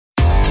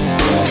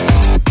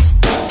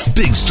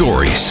Big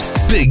stories,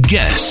 big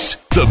guests,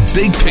 the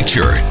big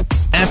picture.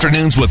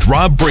 Afternoons with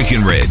Rob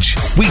Breckenridge.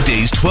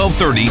 Weekdays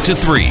 12:30 to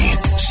 3,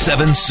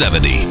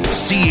 770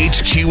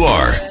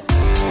 CHQR.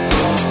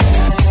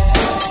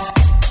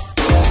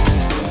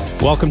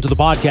 Welcome to the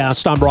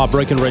podcast. I'm Rob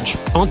Breckenridge.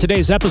 On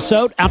today's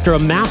episode, after a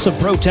massive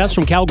protest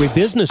from Calgary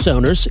business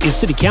owners, is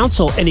City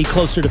Council any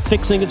closer to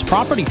fixing its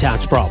property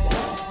tax problem?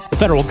 The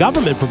federal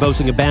government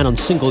proposing a ban on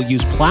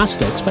single-use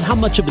plastics, but how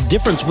much of a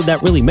difference would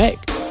that really make?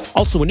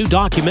 Also, a new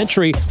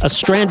documentary, A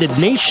Stranded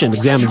Nation,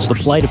 examines the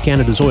plight of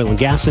Canada's oil and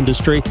gas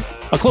industry.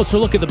 A closer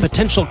look at the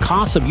potential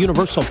costs of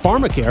universal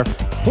pharmacare.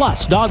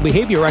 Plus, dog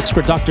behavior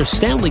expert Dr.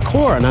 Stanley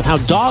Coren on how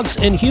dogs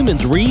and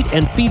humans read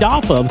and feed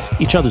off of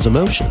each other's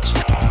emotions.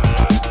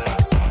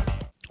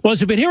 Well, as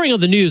we've been hearing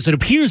on the news, it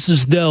appears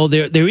as though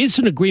there is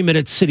an agreement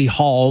at City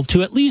Hall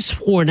to, at least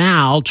for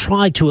now,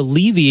 try to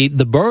alleviate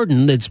the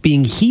burden that's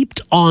being heaped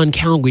on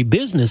Calgary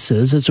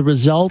businesses as a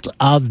result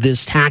of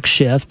this tax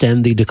shift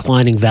and the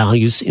declining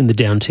values in the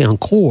downtown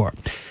core.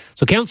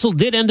 So council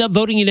did end up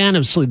voting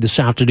unanimously this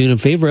afternoon in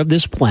favor of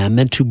this plan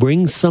meant to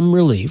bring some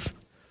relief.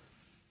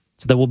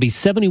 So there will be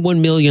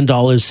 $71 million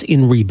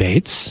in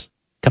rebates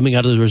coming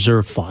out of the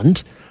reserve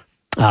fund.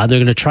 They're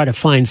going to try to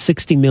find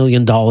 $60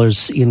 million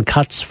in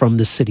cuts from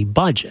the city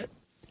budget.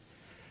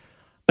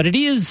 But it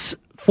is,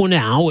 for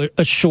now,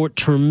 a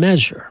short-term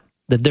measure,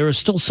 that there are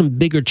still some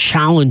bigger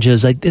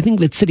challenges I think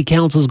that City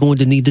Council is going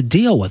to need to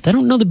deal with. I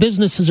don't know the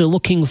businesses are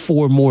looking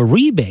for more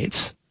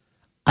rebates.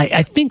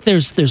 I think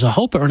there's a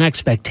hope or an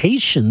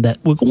expectation that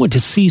we're going to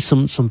see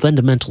some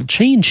fundamental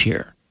change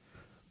here.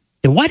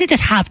 And why did it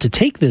have to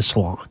take this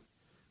long?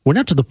 We're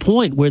not to the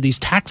point where these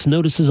tax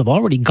notices have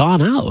already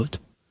gone out.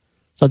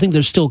 So I think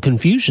there's still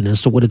confusion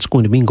as to what it's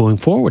going to mean going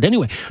forward.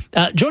 Anyway,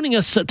 joining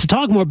us to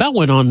talk more about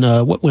what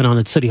went on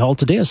at City Hall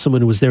today is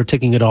someone who was there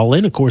taking it all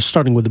in, of course,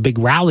 starting with a big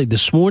rally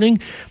this morning.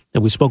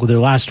 And we spoke with her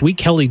last week,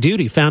 Kelly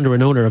Duty, founder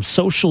and owner of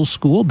Social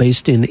School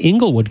based in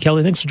Inglewood.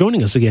 Kelly, thanks for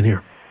joining us again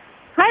here.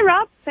 Hi,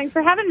 Rob. Thanks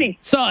for having me.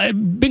 So it's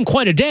been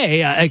quite a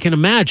day, I can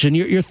imagine.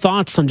 Your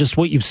thoughts on just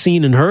what you've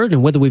seen and heard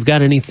and whether we've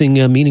got anything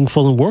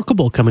meaningful and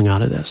workable coming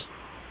out of this.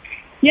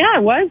 Yeah,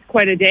 it was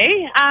quite a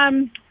day.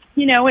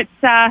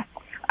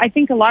 I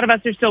think a lot of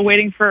us are still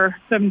waiting for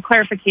some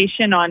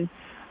clarification on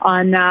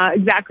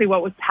exactly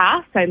what was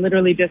passed. I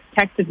literally just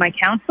texted my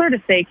counselor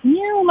to say, can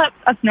you let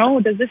us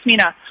know, does this mean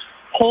a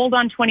hold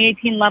on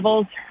 2018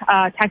 levels,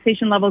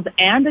 taxation levels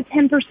and a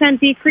 10%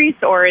 decrease,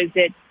 or is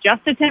it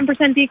just a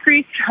 10%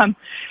 decrease?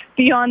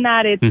 Beyond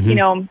that, it's,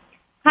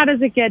 how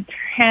does it get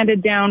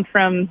handed down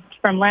from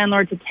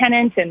landlord to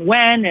tenant and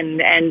when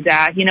and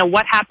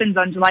what happens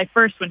on July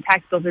 1st when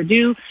tax bills are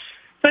due?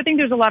 So I think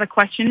there's a lot of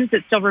questions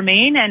that still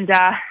remain, and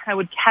I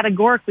would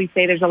categorically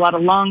say there's a lot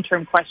of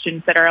long-term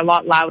questions that are a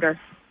lot louder.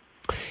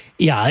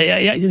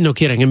 Yeah, no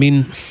kidding. I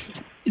mean,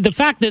 the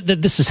fact that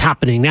this is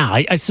happening now,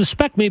 I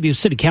suspect maybe if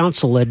City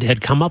Council had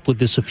come up with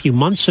this a few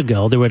months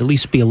ago, there would at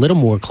least be a little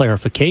more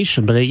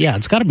clarification. But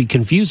it's got to be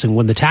confusing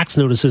when the tax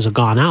notices have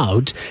gone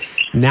out.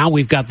 Now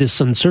we've got this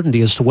uncertainty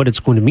as to what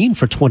it's going to mean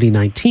for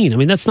 2019. I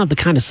mean, that's not the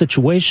kind of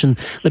situation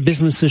that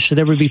businesses should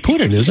ever be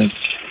put in, is it?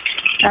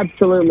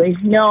 Absolutely.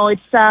 No,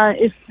 it's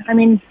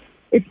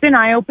been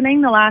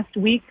eye-opening the last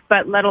week,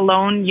 but let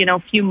alone,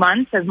 few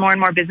months as more and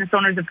more business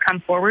owners have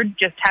come forward,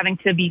 just having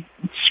to be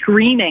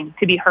screaming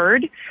to be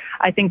heard.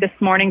 I think this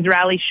morning's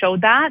rally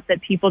showed that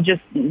people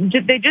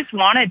they just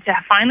wanted to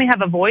finally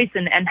have a voice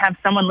and have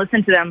someone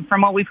listen to them.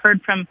 From what we've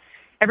heard from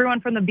everyone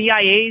from the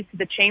BIAs to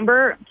the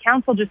chamber,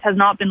 council just has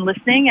not been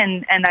listening.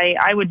 And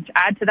I would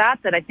add to that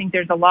I think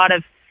there's a lot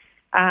of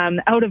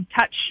out of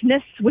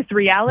touchness with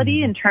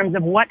reality in terms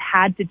of what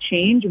had to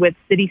change with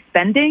city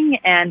spending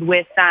and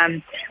with,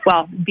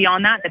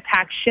 beyond that, the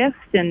tax shift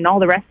and all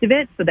the rest of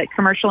it, so that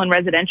commercial and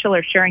residential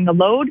are sharing the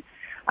load,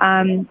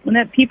 and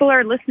that people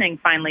are listening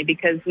finally,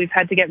 because we've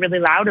had to get really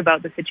loud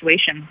about the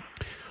situation.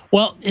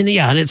 Well, and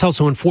it's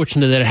also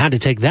unfortunate that it had to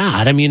take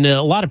that. I mean,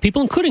 a lot of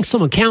people, including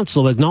some on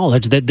council,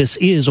 acknowledge that this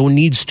is or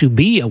needs to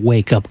be a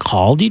wake-up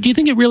call. Do you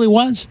think it really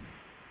was?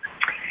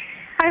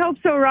 I hope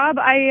so, Rob.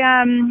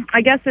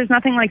 I guess there's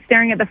nothing like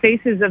staring at the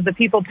faces of the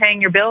people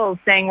paying your bills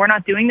saying we're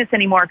not doing this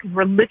anymore because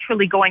we're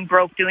literally going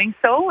broke doing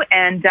so,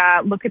 and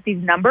look at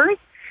these numbers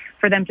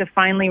for them to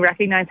finally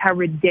recognize how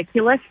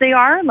ridiculous they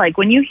are. Like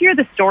when you hear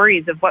the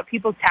stories of what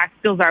people's tax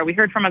bills are, we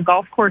heard from a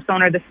golf course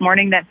owner this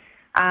morning that,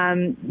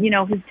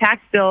 his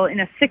tax bill in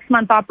a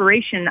 6-month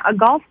operation, a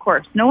golf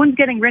course. No one's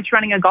getting rich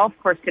running a golf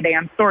course today.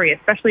 I'm sorry,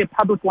 especially a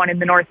public one in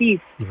the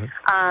Northeast.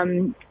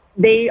 Mm-hmm.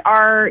 They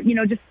are,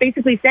 just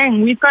basically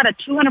saying, we've got a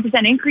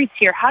 200% increase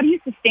here. How do you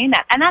sustain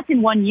that? And that's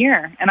in 1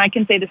 year. And I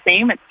can say the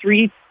same. It's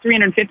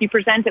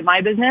 350% at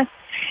my business.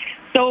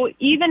 So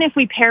even if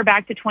we pare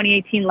back to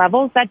 2018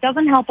 levels, that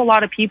doesn't help a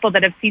lot of people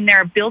that have seen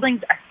their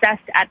buildings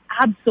assessed at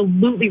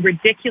absolutely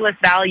ridiculous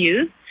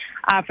values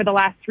for the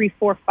last 3,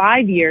 4,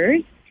 5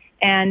 years.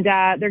 And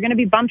they're going to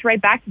be bumped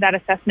right back to that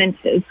assessment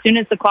as soon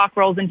as the clock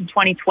rolls into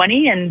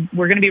 2020. And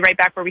we're going to be right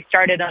back where we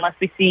started unless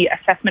we see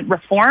assessment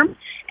reform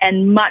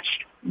and much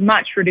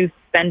reduced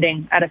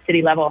spending at a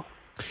city level.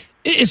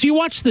 As you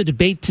watch the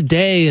debate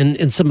today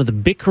and some of the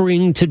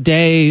bickering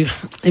today,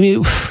 I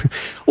mean,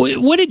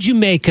 what did you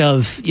make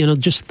of,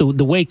 just the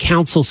way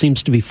council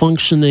seems to be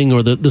functioning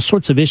or the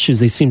sorts of issues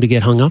they seem to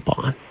get hung up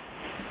on?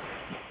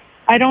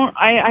 I'm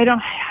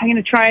going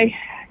to try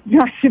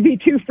not to be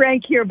too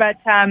frank here, but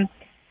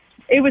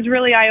it was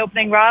really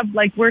eye-opening, Rob.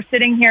 Like, we're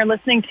sitting here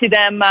listening to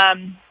them,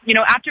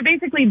 after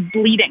basically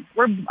bleeding.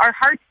 Our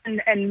hearts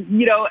and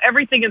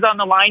everything is on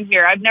the line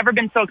here. I've never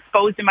been so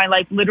exposed in my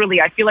life,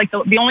 literally. I feel like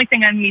the only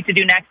thing I need to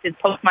do next is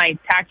post my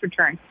tax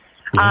return.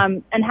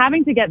 And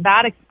having to get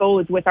that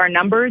exposed with our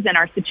numbers and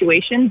our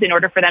situations in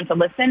order for them to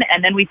listen,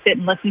 and then we sit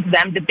and listen to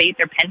them debate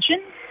their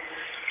pensions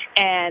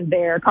and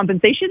their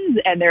compensations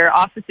and their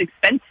office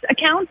expense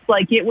accounts.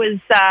 Like, it was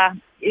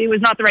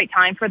not the right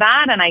time for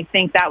that, and I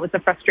think that was the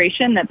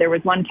frustration that there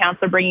was one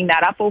councillor bringing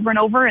that up over and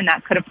over, and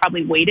that could have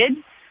probably waited.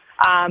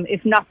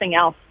 If nothing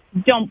else,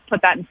 don't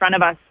put that in front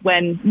of us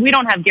when we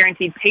don't have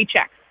guaranteed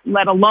paychecks,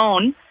 let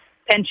alone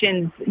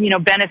pensions,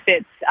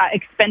 benefits,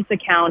 expense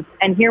accounts,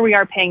 and here we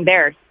are paying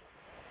theirs.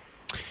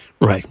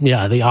 Right.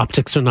 Yeah, the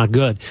optics are not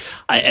good.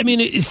 I mean,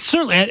 it's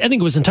certainly, I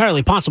think it was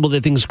entirely possible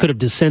that things could have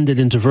descended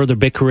into further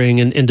bickering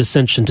and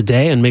dissension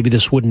today, and maybe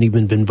this wouldn't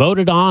even been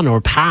voted on or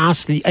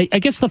passed. I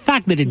guess the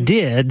fact that it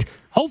did,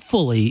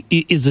 hopefully,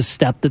 is a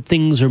step that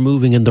things are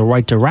moving in the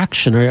right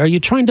direction. Are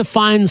you trying to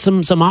find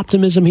some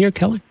optimism here,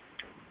 Kelly?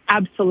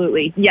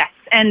 Absolutely, yes.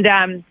 And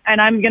I'm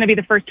going to be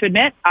the first to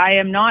admit I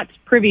am not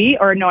privy,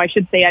 or no, I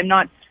should say I'm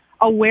not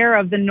aware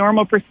of the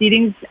normal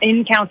proceedings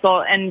in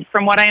council. And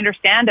from what I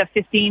understand, a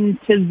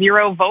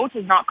 15-0 vote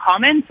is not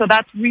common. So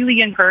that's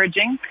really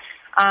encouraging.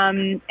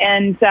 I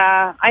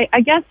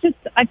guess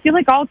I feel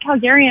like all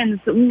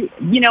Calgarians,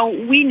 we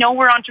know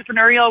we're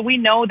entrepreneurial. We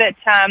know that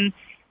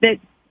that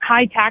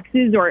high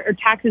taxes or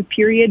taxes,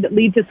 period, that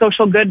lead to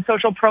social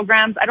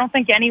programs. I don't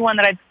think anyone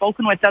that I've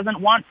spoken with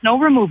doesn't want snow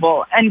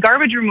removal and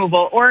garbage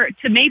removal, or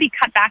to maybe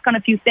cut back on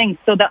a few things,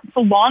 so that so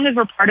long as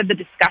we're part of the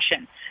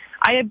discussion.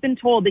 I have been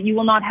told that you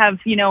will not have,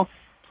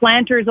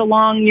 planters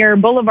along your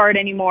boulevard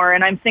anymore.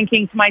 And I'm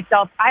thinking to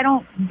myself,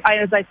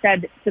 as I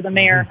said to the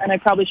mayor, and I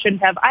probably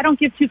shouldn't have, I don't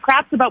give two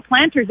craps about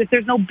planters if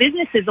there's no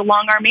businesses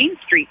along our main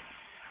street.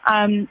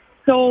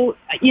 So,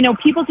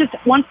 people just,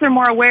 once they're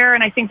more aware,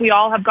 and I think we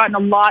all have gotten a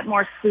lot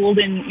more schooled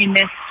in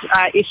this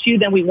issue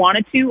than we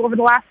wanted to over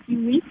the last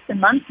few weeks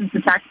and months since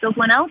the tax bills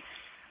went out.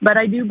 But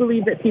I do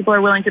believe that people are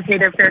willing to pay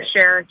their fair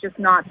share, just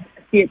not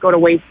see it go to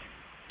waste.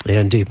 Yeah,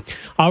 indeed.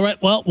 All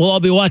right. Well, we'll all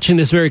be watching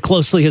this very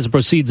closely as it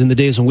proceeds in the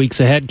days and weeks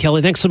ahead.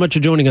 Kelly, thanks so much for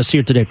joining us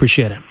here today.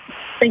 Appreciate it.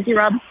 Thank you,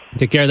 Rob.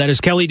 Take care. That is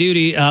Kelly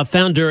Duty,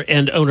 founder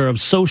and owner of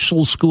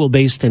Social School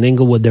based in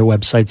Inglewood. Their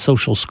website,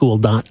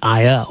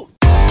 socialschool.io.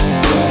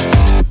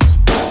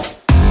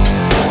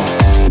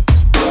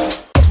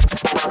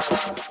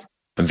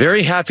 I'm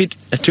very happy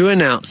to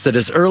announce that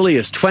as early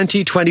as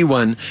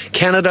 2021,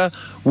 Canada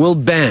will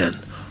ban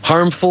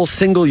harmful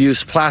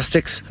single-use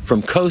plastics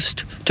from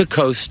coast to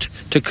coast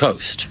to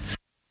coast.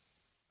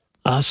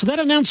 So that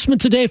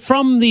announcement today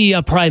from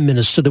the Prime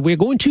Minister that we're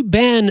going to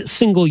ban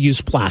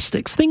single-use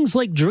plastics, things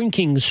like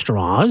drinking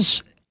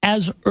straws,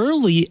 as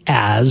early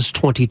as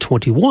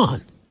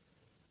 2021,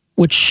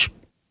 which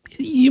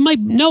you might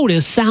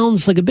notice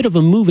sounds like a bit of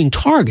a moving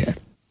target.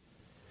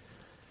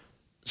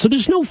 So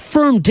there's no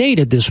firm date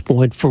at this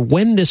point for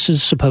when this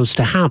is supposed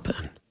to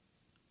happen,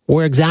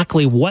 or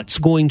exactly what's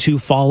going to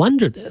fall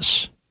under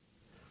this.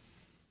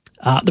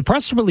 The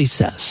press release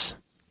says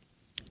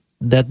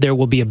that there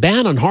will be a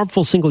ban on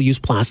harmful single-use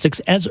plastics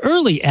as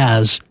early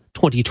as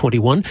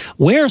 2021,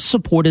 where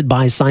supported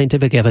by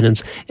scientific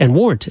evidence and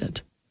warranted.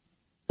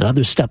 And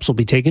other steps will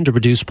be taken to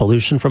reduce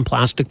pollution from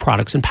plastic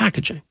products and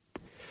packaging.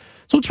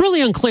 So it's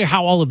really unclear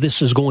how all of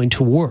this is going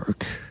to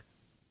work.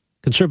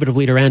 Conservative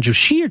leader Andrew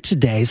Scheer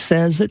today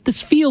says that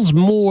this feels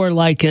more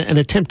like an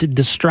attempted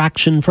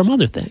distraction from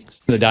other things.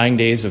 The dying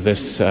days of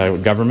this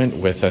government,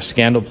 with a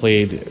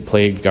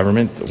scandal-plagued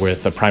government,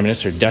 with a prime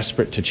minister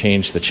desperate to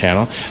change the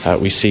channel,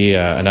 we see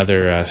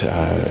another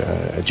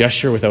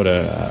gesture without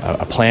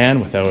a plan,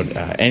 without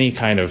any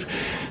kind of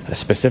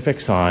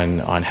specifics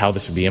on how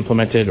this would be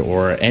implemented,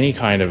 or any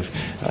kind of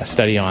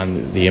study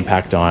on the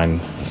impact on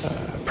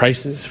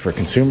prices for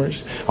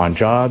consumers, on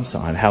jobs,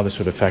 on how this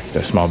would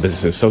affect small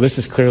businesses. So this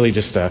is clearly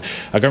just a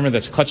government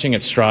that's clutching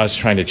at straws,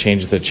 trying to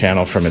change the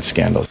channel from its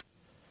scandals.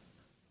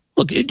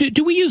 Look,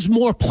 do we use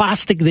more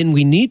plastic than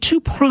we need to?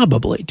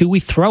 Probably. Do we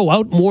throw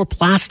out more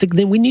plastic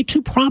than we need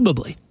to?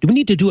 Probably. Do we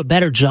need to do a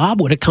better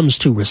job when it comes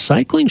to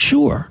recycling?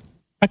 Sure.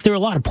 In fact, there are a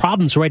lot of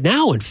problems right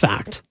now, in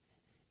fact,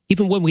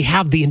 even when we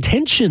have the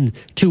intention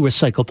to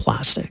recycle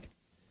plastic.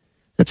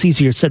 That's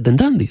easier said than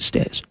done these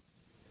days.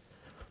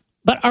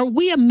 But are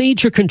we a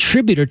major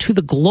contributor to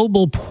the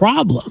global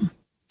problem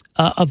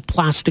of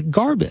plastic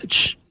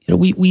garbage?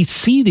 We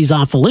see these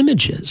awful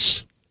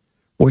images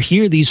or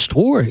hear these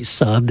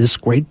stories of this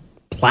great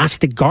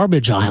plastic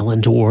garbage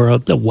island, or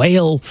a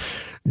whale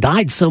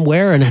died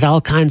somewhere and had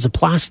all kinds of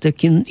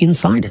plastic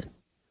inside it.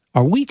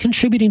 Are we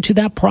contributing to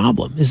that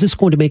problem? Is this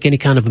going to make any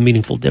kind of a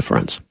meaningful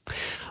difference?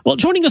 Well,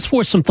 joining us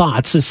for some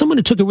thoughts is someone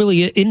who took a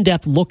really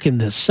in-depth look in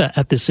this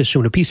at this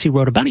issue in a piece he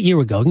wrote about a year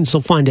ago. You can still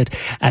find it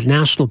at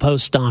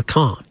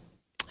nationalpost.com.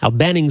 How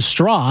banning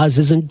straws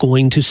isn't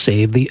going to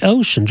save the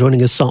ocean.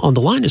 Joining us on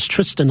the line is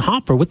Tristan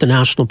Hopper with the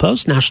National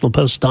Post,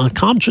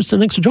 nationalpost.com. Tristan,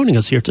 thanks for joining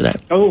us here today.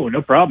 Oh,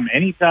 no problem.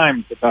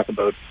 Anytime to talk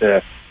about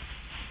the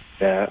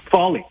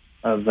folly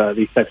of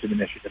these types of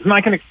initiatives. And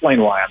I can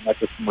explain why. I'm not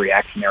just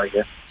reactionary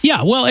here.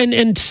 Yeah, well, and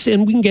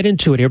we can get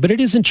into it here, but it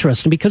is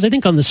interesting because I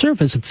think on the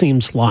surface it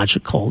seems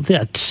logical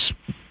that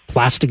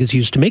plastic is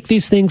used to make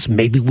these things.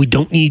 Maybe we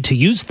don't need to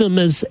use them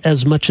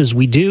as much as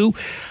we do.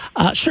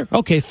 Sure,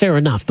 okay, fair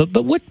enough.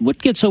 But what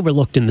gets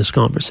overlooked in this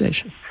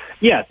conversation?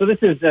 Yeah, so this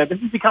has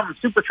become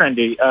super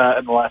trendy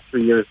in the last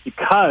 3 years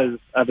because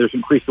there's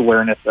increased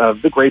awareness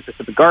of the Great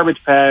Pacific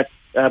Garbage Patch,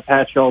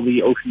 all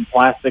the ocean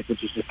plastic,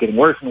 which is just getting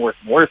worse and worse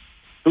and worse.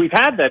 So we've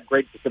had that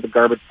Great Pacific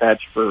Garbage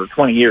Patch for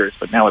 20 years,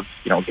 but now it's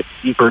gets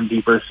deeper and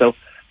deeper. So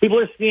people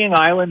are seeing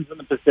islands in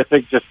the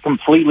Pacific just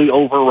completely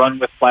overrun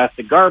with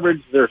plastic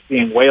garbage. They're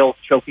seeing whales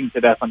choking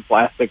to death on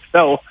plastic.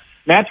 So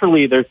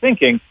naturally, they're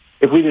thinking,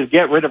 if we just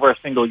get rid of our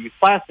single-use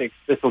plastics,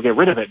 this will get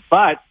rid of it.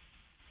 But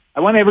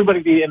I want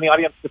everybody in the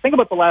audience to think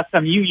about the last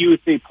time you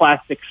used a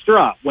plastic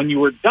straw. When you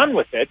were done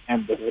with it,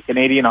 and the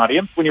Canadian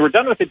audience, when you were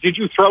done with it, did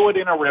you throw it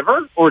in a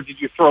river or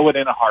did you throw it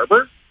in a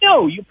harbor?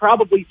 No, you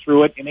probably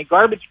threw it in a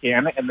garbage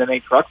can, and then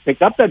a truck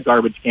picked up that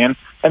garbage can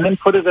and then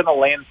put it in a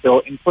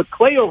landfill and put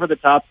clay over the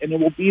top, and it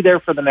will be there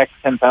for the next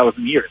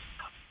 10,000 years.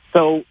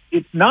 So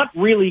it's not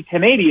really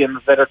Canadians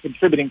that are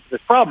contributing to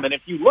this problem. And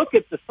if you look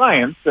at the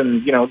science,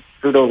 and,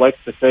 Trudeau likes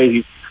to say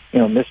he's,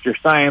 Mr.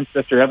 Science,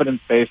 Mr.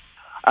 Evidence-Based,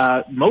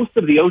 most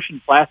of the ocean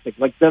plastic,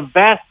 like the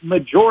vast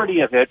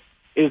majority of it,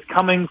 is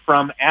coming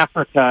from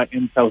Africa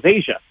and South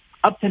Asia,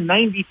 up to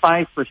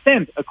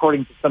 95%,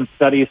 according to some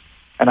studies.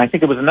 And I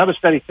think it was another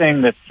study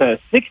saying that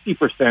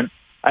 60%,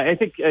 I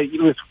think it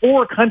was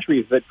 4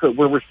 countries that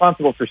were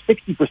responsible for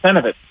 60%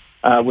 of it,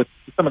 with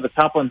some of the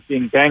top ones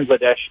being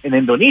Bangladesh and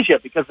Indonesia,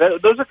 because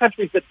those are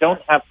countries that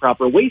don't have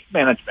proper waste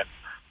management.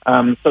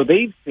 So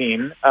they've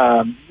seen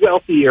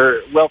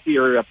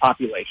wealthier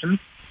populations.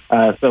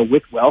 So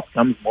with wealth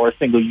comes more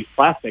single-use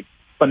plastic.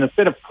 But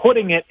instead of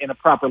putting it in a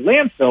proper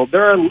landfill,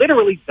 there are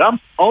literally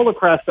dumps all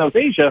across South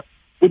Asia,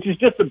 which is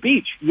just a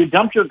beach. You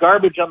dump your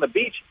garbage on the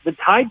beach, the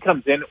tide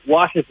comes in,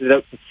 washes it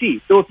out to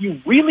sea. So if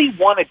you really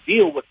want to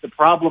deal with the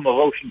problem of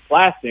ocean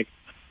plastic,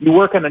 you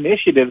work on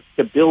initiatives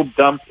to build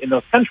dumps in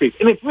those countries.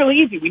 And it's really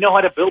easy. We know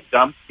how to build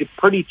dumps. It's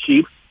pretty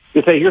cheap.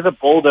 You say, here's a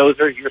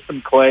bulldozer, here's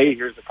some clay,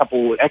 here's a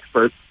couple of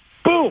experts.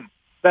 Boom!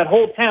 That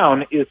whole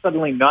town is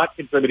suddenly not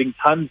contributing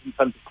tons and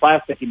tons of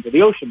plastic into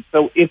the ocean.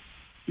 So if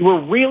you were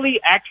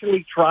really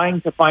actually trying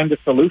to find a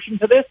solution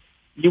to this,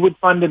 you would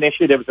fund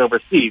initiatives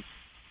overseas.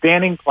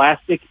 Banning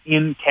plastic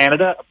in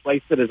Canada, a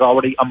place that is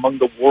already among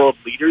the world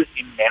leaders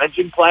in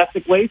managing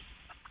plastic waste,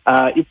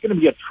 it's going to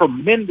be a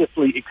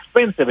tremendously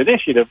expensive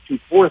initiative to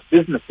force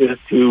businesses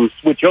to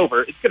switch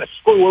over. It's going to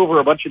screw over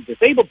a bunch of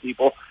disabled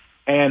people,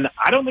 and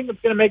I don't think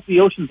it's going to make the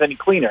oceans any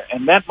cleaner.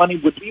 And that money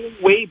would be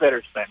way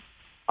better spent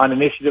on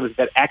initiatives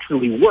that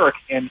actually work,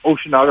 and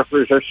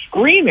oceanographers are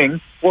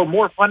screaming for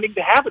more funding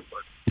to have it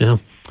work. Yeah.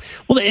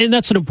 Well, and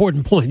that's an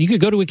important point. You could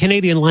go to a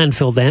Canadian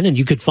landfill then, and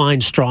you could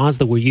find straws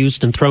that were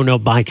used and thrown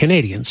out by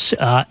Canadians.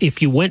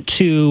 If you went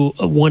to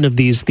one of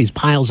these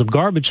piles of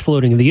garbage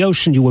floating in the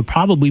ocean, you would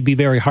probably be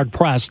very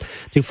hard-pressed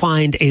to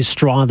find a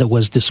straw that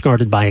was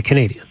discarded by a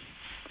Canadian.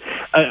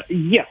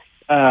 Yes.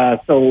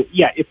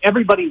 If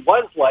everybody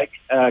was like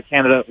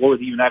Canada or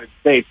the United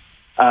States,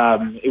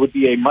 it would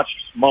be a much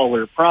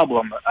smaller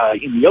problem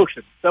in the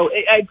ocean. So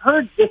I've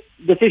heard this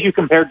issue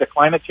compared to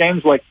climate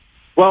change, like,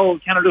 well,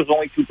 Canada's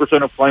only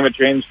 2% of climate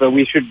change, so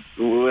we should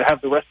have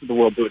the rest of the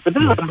world do it. But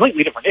this is a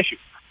completely different issue,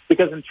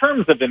 because in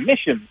terms of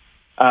emissions,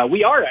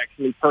 we are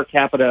actually per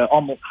capita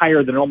almost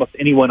higher than almost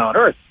anyone on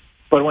Earth.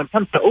 But when it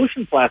comes to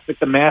ocean plastic,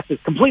 the math is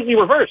completely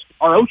reversed.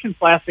 Our ocean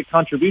plastic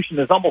contribution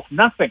is almost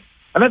nothing.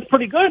 And that's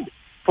pretty good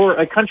for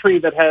a country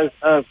that has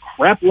a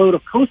crap load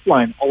of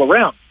coastline all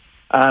around.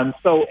 And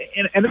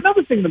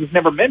another thing that was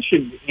never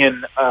mentioned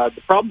in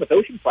the problem with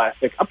ocean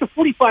plastic, up to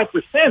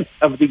 45%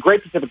 of the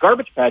Great Pacific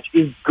Garbage Patch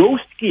is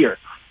ghost gear.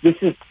 This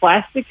is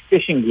plastic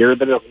fishing gear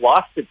that is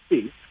lost at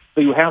sea.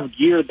 So you have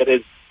gear that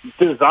is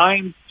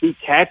designed to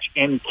catch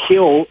and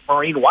kill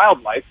marine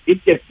wildlife.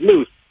 It gets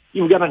loose.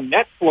 You've got a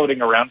net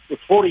floating around for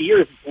 40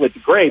 years until it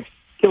degrades,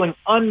 killing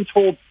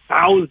untold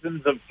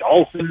thousands of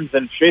dolphins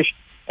and fish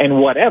and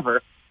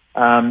whatever.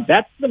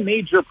 That's the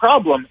major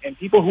problem, and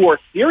people who are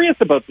serious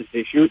about this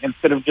issue,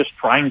 instead of just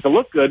trying to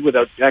look good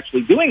without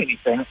actually doing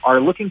anything,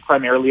 are looking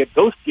primarily at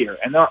ghost gear.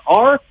 And there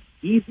are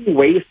easy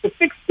ways to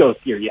fix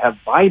ghost gear. You have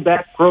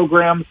buyback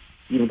programs.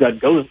 You've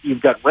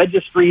got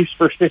registries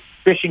for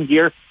fishing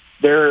gear.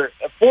 For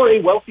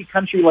a wealthy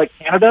country like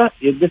Canada,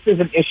 this is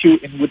an issue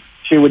in which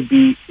it would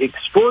be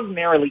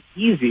extraordinarily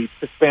easy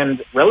to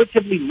spend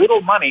relatively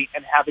little money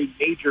and have a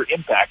major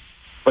impact.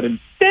 But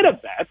instead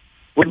of that,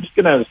 we're just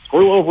going to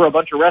screw over a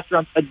bunch of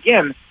restaurants.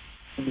 Again,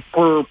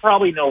 for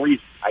probably no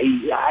reason.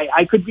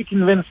 I could be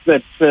convinced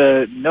that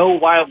no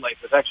wildlife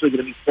is actually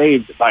going to be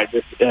saved by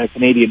this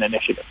Canadian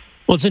initiative.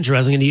 Well, it's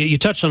interesting, and you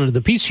touched on it in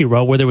the piece you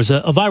wrote, where there was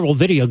a viral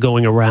video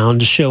going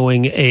around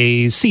showing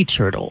a sea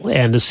turtle,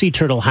 and the sea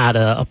turtle had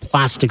a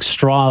plastic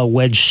straw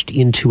wedged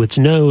into its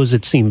nose.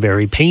 It seemed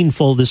very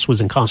painful. This was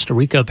in Costa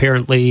Rica,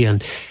 apparently,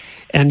 and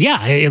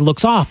yeah, it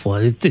looks awful.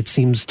 It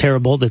seems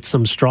terrible that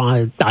some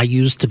straw I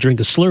used to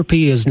drink a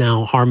Slurpee is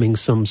now harming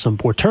some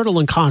poor turtle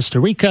in Costa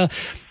Rica.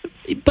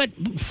 But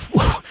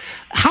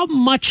how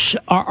much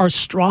are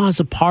straws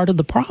a part of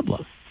the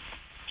problem?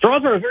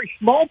 Straws are a very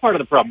small part of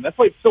the problem. That's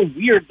why it's so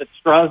weird that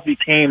straws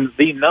became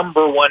the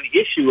number one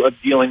issue of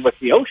dealing with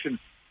the ocean.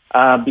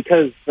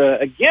 Because,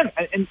 again,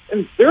 and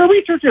there are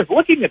researchers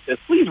looking at this.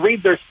 Please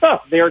read their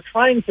stuff. They are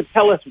trying to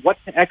tell us what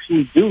to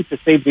actually do to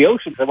save the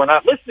oceans, and we're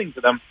not listening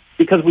to them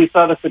because we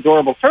saw this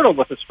adorable turtle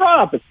with a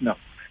straw up its nose.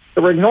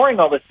 So we're ignoring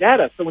all this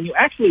data. So when you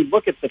actually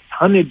look at the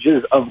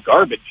tonnages of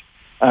garbage,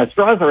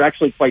 straws are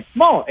actually quite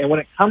small. And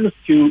when it comes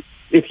to,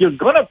 if you're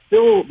going to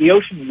fill the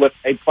ocean with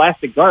a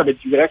plastic garbage,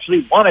 you would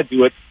actually want to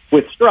do it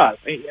with straws.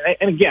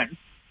 And again,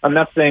 I'm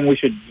not saying we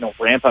should,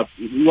 ramp up.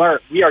 We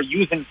are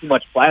using too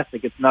much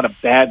plastic. It's not a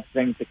bad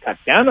thing to cut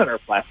down on our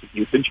plastic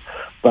usage.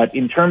 But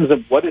in terms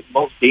of what is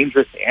most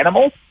dangerous to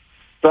animals,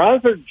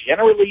 straws are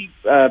generally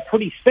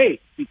pretty safe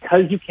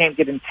because you can't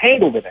get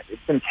entangled in it.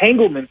 It's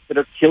entanglements that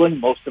are killing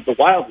most of the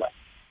wildlife.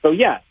 So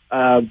yeah,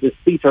 this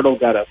sea turtle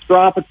got a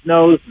straw up its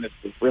nose, and it's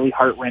a really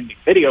heart-rending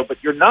video. But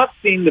you're not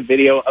seeing the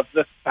video of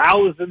the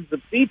thousands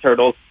of sea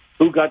turtles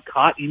who got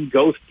caught in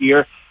ghost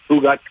gear,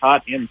 who got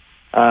caught in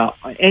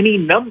any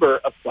number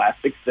of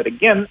plastics that,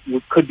 again,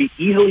 could be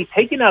easily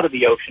taken out of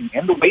the ocean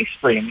and the waste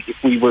stream if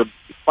we were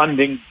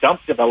funding dump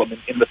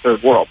development in the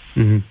third world.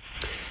 Mm-hmm.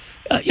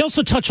 You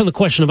also touch on the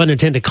question of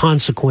unintended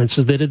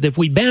consequences, that if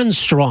we ban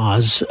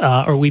straws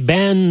or we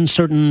ban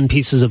certain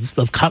pieces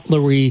of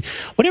cutlery,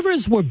 whatever it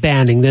is we're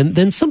banning,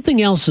 then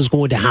something else is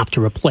going to have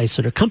to replace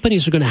it, or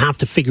companies are going to have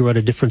to figure out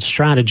a different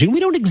strategy. We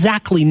don't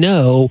exactly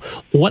know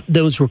what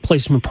those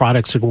replacement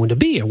products are going to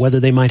be, or whether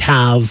they might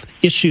have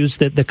issues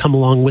that come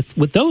along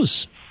with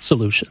those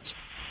solutions.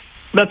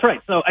 That's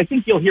right. So I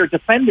think you'll hear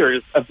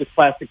defenders of this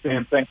plastic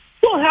ban saying,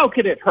 well, how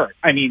could it hurt?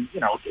 I mean,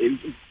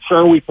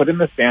 sure, we put in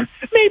this ban.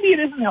 Maybe it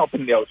isn't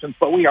helping the oceans,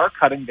 but we are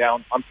cutting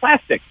down on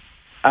plastic.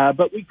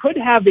 But we could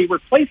have a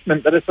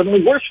replacement that is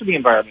suddenly worse for the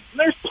environment. And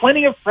there's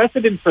plenty of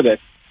precedent for this.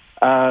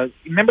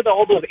 Remember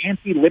all those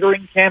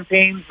anti-littering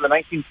campaigns in the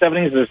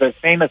 1970s? There's a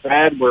famous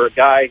ad where a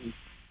guy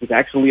who's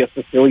actually a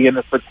Sicilian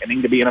is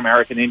pretending to be an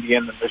American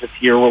Indian, and there's a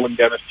tear rolling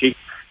down his cheek.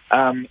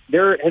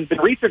 There has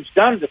been research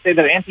done to say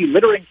that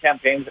anti-littering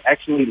campaigns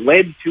actually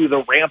led to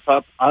the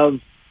ramp-up of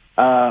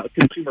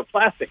consumer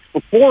plastics.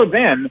 Before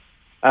then,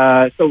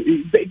 so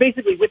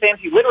basically with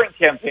anti-littering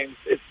campaigns,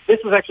 this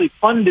was actually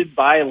funded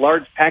by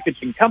large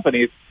packaging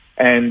companies,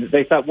 and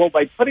they thought, well,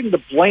 by putting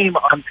the blame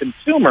on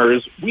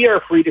consumers, we are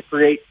free to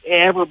create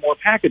ever more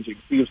packaging.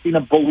 So you've seen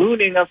a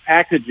ballooning of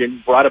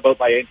packaging brought about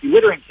by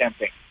anti-littering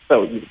campaigns.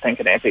 So you think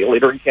an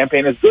anti-littering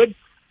campaign is good?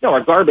 No,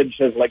 our garbage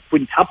has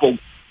quintupled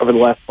over the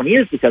last 20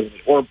 years because of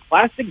it. Or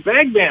plastic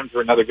bag bans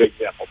are another good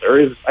example.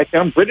 I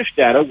found British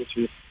data, which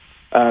is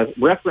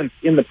referenced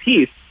in the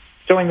piece,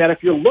 showing that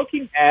if you're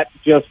looking at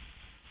just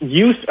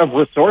use of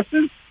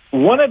resources,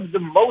 one of the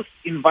most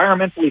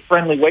environmentally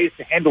friendly ways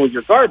to handle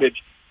your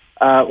garbage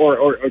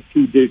or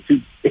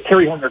to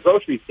carry home your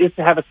groceries is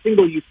to have a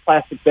single-use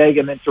plastic bag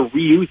and then to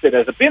reuse it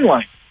as a bin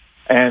line.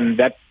 And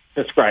that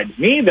describes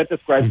me. That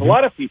describes a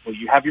lot of people.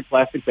 You have your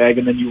plastic bag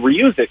and then you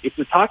reuse it. If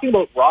you're talking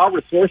about raw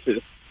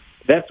resources,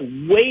 that's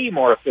way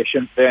more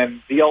efficient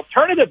than the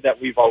alternative that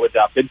we've all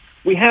adopted.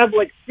 We have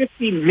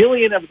 50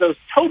 million of those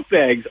tote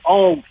bags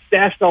all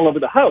stashed all over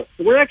the house.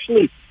 So we're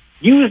actually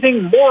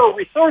using more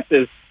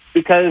resources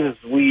because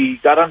we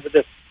got onto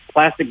this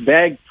plastic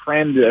bag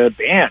trend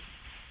ban.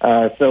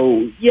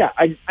 So, yeah,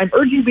 I'm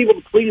urging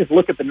people to please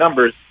look at the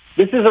numbers.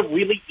 This is a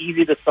really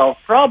easy-to-solve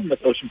problem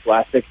with ocean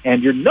plastic,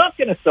 and you're not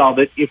going to solve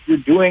it if you're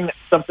doing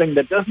something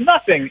that does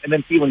nothing and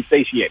then feeling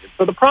satiated.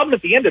 So the problem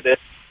at the end of this,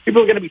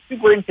 people are going to be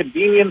super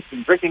inconvenienced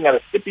and drinking out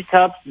of sippy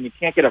cups, and you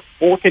can't get a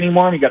fork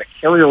anymore, and you got to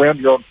carry around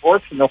your own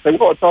forks, and they'll say,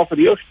 well, it's all for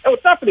the ocean. No,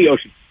 it's not for the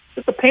ocean.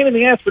 It's a pain in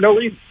the ass for no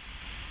reason.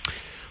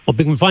 Well,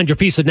 you can find your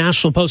piece at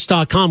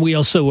nationalpost.com. We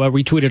also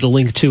retweeted a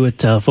link to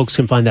it. Folks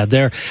can find that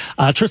there.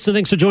 Tristan,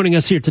 thanks for joining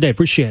us here today.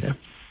 Appreciate it.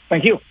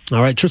 Thank you.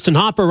 All right. Tristan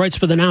Hopper writes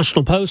for the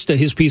National Post.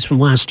 His piece from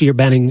last year,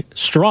 banning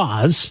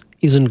straws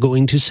isn't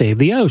going to save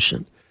the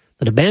ocean.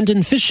 That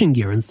abandoned fishing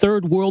gear and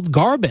third world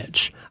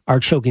garbage are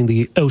choking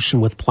the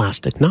ocean with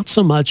plastic, not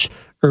so much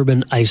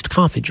urban iced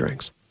coffee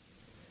drinks.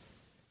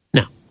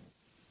 Now,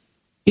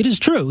 it is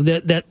true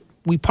that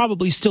we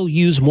probably still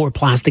use more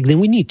plastic than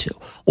we need to,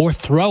 or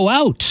throw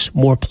out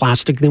more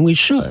plastic than we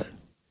should.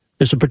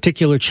 There's a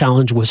particular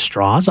challenge with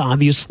straws,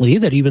 obviously,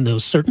 that even though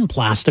certain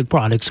plastic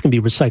products can be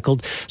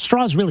recycled,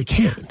 straws really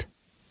can't.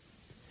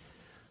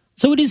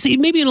 So it is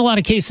maybe in a lot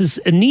of cases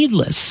a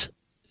needless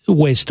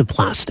waste of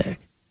plastic.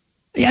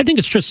 I think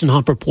as Tristan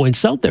Hopper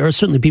points out, there are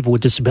certainly people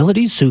with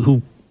disabilities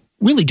who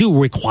really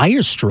do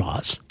require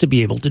straws to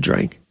be able to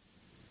drink.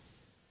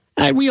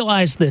 I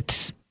realize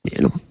that,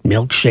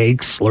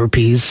 milkshakes,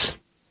 Slurpees,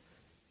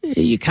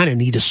 you kind of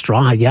need a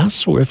straw, I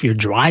guess, or if you're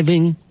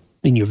driving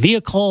in your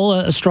vehicle,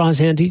 a straw is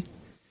handy.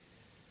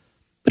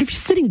 But if you're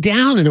sitting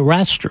down in a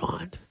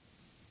restaurant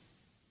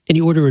and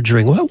you order a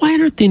drink, why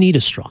on earth do you need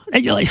a straw?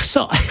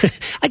 So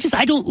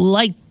I don't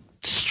like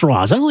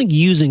straws. I don't like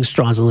using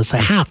straws unless I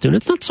have to. And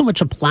it's not so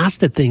much a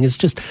plastic thing. It's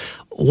just,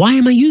 why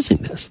am I using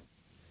this?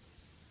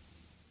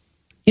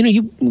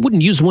 You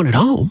wouldn't use one at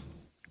home.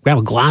 Grab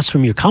a glass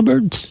from your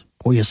cupboard,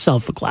 pour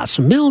yourself a glass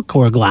of milk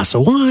or a glass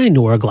of wine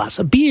or a glass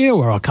of beer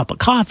or a cup of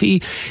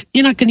coffee.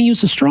 You're not going to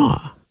use a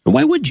straw.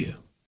 Why would you?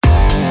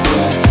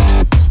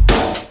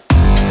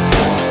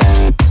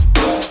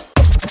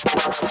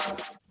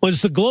 Well,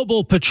 it's the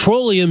Global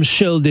Petroleum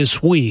Show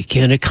this week,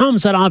 and it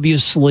comes at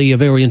obviously a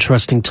very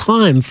interesting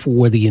time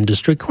for the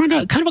industry, kind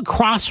of a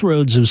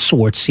crossroads of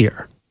sorts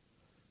here.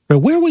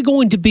 Where are we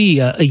going to be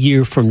a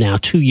year from now,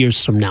 2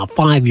 years from now,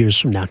 5 years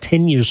from now,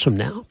 10 years from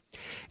now?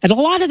 And a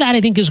lot of that, I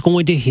think, is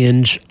going to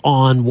hinge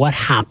on what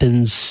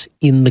happens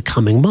in the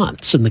coming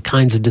months and the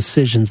kinds of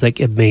decisions that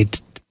get made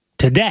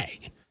today,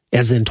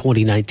 as in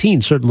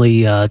 2019.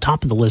 Certainly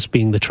top of the list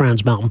being the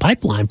Trans Mountain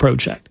Pipeline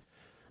project,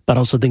 but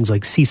also things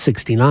like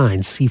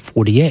C-69,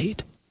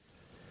 C-48.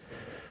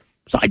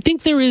 So I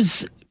think there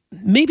is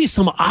maybe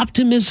some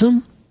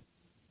optimism,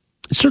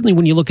 certainly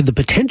when you look at the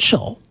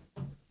potential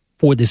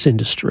for this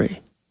industry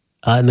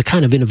and the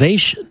kind of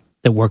innovation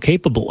that we're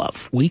capable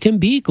of. We can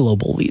be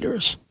global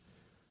leaders.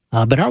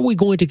 But are we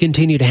going to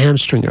continue to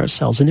hamstring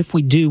ourselves? And if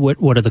we do,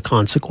 what are the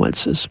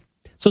consequences?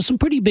 So some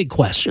pretty big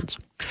questions.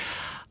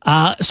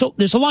 So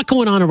there's a lot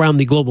going on around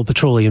the Global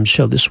Petroleum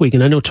Show this week.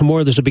 And I know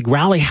tomorrow there's a big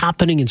rally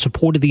happening in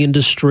support of the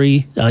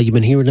industry. You've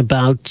been hearing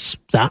about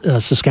that.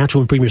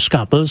 Saskatchewan Premier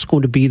Scott Moe is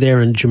going to be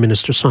there, and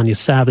Minister Sonia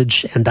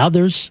Savage and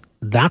others.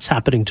 That's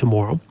happening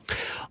tomorrow.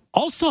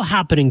 Also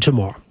happening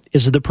tomorrow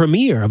is the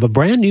premiere of a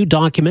brand new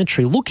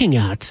documentary looking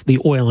at the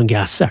oil and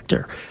gas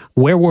sector,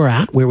 where we're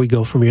at, where we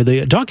go from here.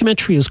 The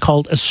documentary is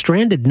called A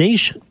Stranded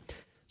Nation.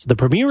 So the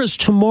premiere is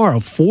tomorrow,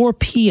 4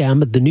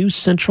 p.m. at the New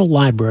Central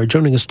Library.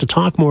 Joining us to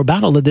talk more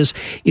about all of this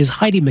is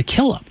Heidi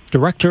McKillop,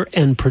 director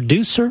and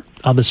producer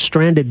of A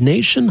Stranded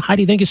Nation.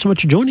 Heidi, thank you so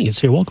much for joining us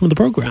here. Welcome to the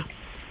program.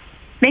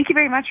 Thank you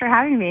very much for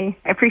having me.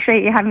 I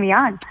appreciate you having me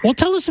on. Well,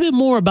 tell us a bit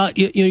more about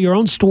your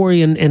own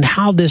story and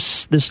how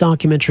this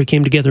documentary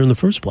came together in the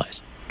first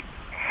place.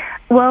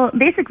 Well,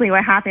 basically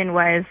what happened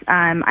was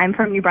I'm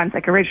from New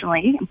Brunswick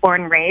originally,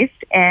 born and raised,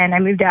 and I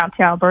moved out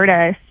to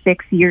Alberta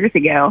 6 years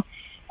ago.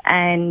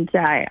 And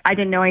I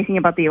didn't know anything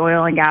about the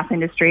oil and gas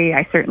industry.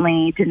 I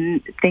certainly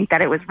didn't think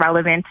that it was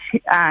relevant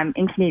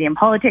in Canadian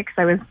politics.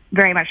 I was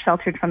very much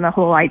sheltered from the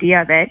whole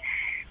idea of it.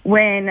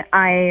 When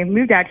I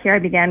moved out here, I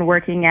began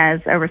working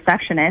as a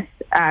receptionist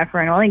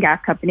for an oil and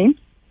gas company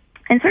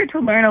and started to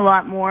learn a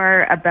lot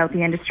more about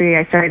the industry.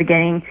 I started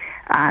getting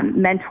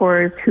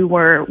mentors who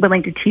were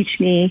willing to teach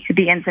me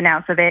the ins and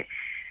outs of it.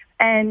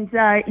 And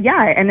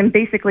and then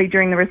basically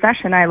during the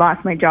recession, I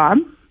lost my job.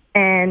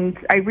 And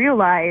I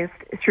realized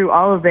through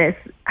all of this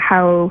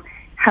how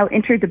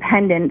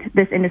interdependent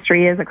this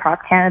industry is across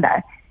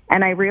Canada.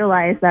 And I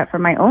realized that for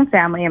my own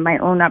family and my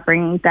own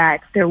upbringing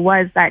that there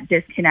was that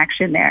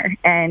disconnection there.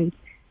 And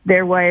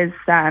there was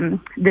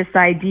this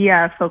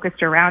idea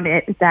focused around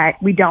it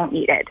that we don't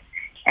need it.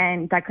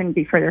 And that couldn't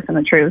be further from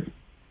the truth.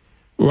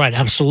 Right,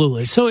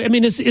 absolutely. So, I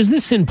mean, is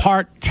this in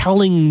part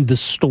telling the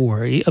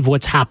story of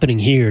what's happening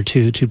here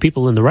to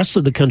people in the rest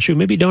of the country who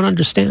maybe don't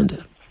understand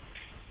it?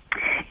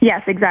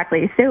 Yes,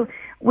 exactly. So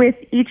with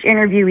each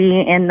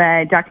interviewee in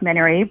the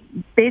documentary,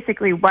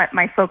 basically what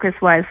my focus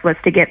was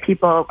to get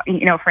people,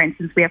 for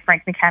instance, we have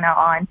Frank McKenna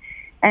on,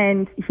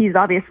 and he's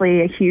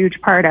obviously a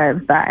huge part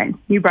of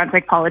New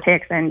Brunswick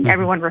politics, and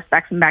everyone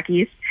respects him back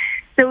east.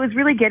 So it was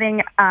really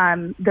getting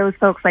those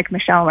folks like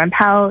Michelle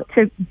Rempel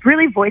to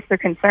really voice their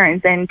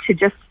concerns and to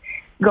just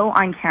go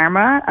on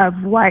camera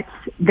of what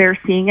they're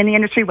seeing in the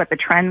industry, what the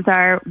trends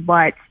are,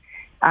 what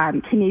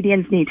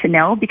Canadians need to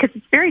know, because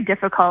it's very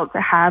difficult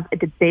to have a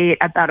debate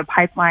about a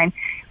pipeline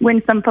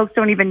when some folks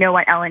don't even know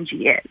what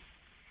LNG is,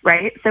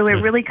 right? So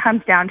it really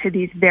comes down to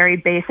these very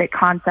basic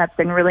concepts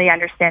and really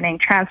understanding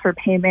transfer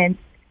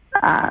payments,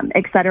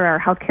 et cetera, our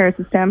healthcare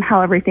system,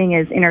 how everything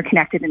is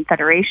interconnected in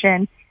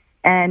federation.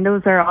 And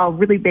those are all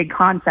really big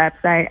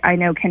concepts I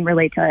know can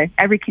relate to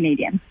every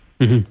Canadian.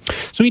 Mm-hmm.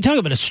 So when you talk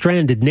about a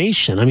stranded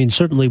nation, I mean,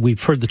 certainly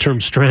we've heard the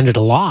term stranded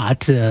a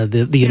lot,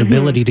 the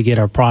inability to get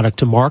our product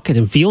to market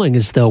and feeling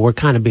as though we're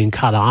kind of being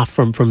cut off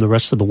from the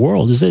rest of the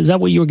world. Is that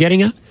what you were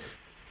getting at?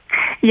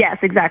 Yes,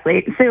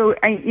 exactly. So,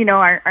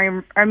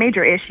 our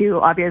major issue,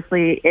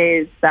 obviously,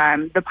 is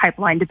the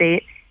pipeline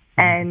debate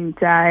and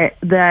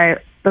the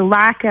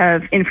lack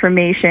of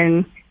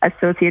information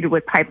associated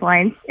with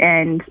pipelines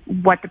and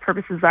what the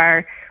purposes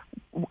are,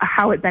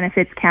 how it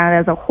benefits Canada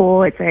as a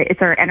whole.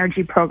 It's our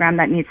energy program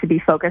that needs to be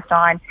focused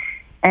on.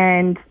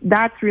 And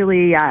that's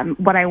really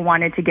what I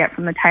wanted to get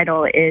from the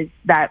title, is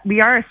that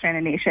we are a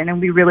stranded nation and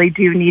we really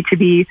do need to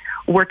be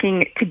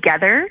working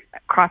together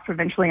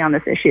cross-provincially on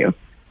this issue.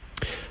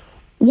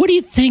 What do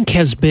you think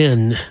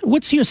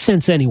what's your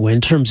sense anyway,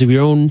 in terms of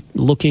your own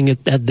looking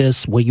at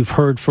this, what you've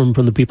heard from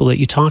the people that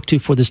you talked to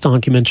for this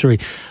documentary,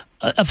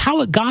 of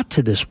how it got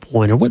to this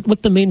point, or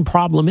what the main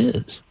problem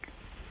is?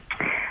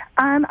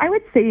 I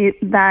would say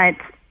that,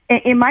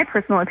 in my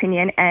personal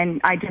opinion,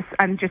 and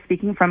I'm just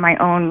speaking from my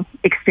own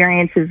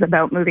experiences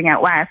about moving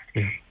out west,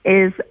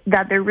 is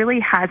that there really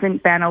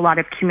hasn't been a lot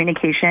of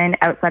communication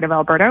outside of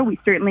Alberta. We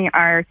certainly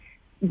are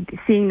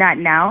seeing that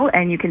now,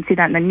 and you can see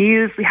that in the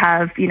news. We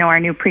have, our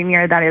new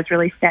premier that is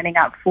really standing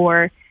up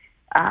for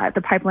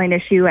the pipeline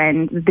issue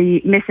and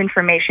the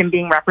misinformation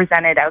being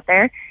represented out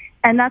there.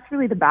 And that's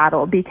really the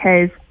battle,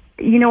 because,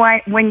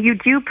 when you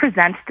do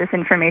present this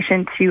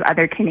information to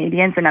other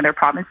Canadians and other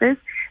provinces,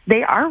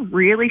 they are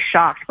really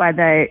shocked by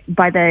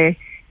the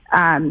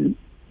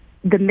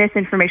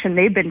misinformation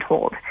they've been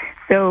told.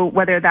 So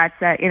whether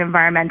that's an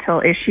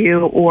environmental issue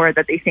or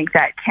that they think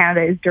that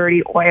Canada is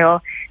dirty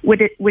oil, which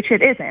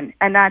it isn't.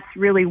 And that's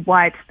really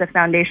what the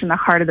foundation, the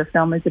heart of the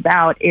film is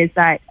about, is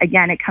that,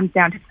 again, it comes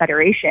down to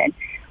federation.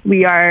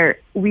 We are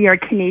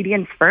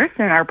Canadians first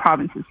and our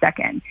province is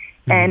second.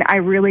 And I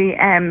really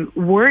am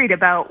worried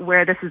about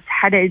where this is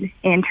headed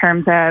in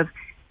terms of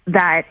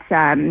that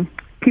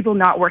people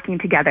not working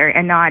together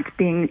and not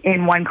being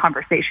in one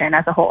conversation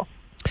as a whole.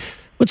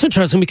 What's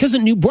interesting, because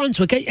in New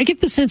Brunswick, I get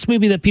the sense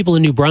maybe that people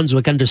in New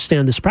Brunswick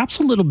understand this perhaps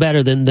a little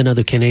better than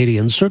other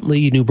Canadians.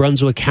 Certainly, New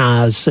Brunswick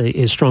has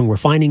a strong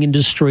refining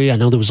industry. I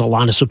know there was a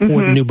lot of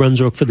support in New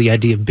Brunswick for the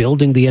idea of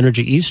building the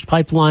Energy East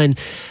pipeline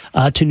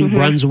to New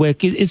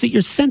Brunswick. Is it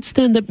your sense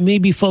then that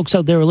maybe folks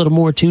out there are a little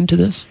more attuned to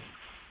this?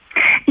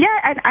 Yeah,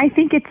 and I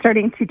think it's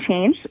starting to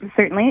change,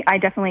 certainly. I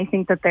definitely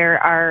think that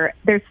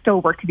there's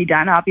still work to be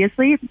done,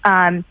 obviously.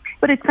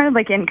 But it's kind of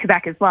like in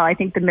Quebec as well. I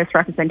think the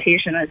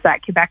misrepresentation is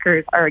that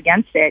Quebecers are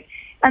against it.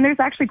 And there's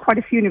actually quite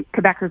a few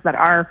Quebecers that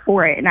are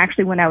for it. And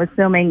actually, when I was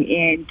filming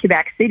in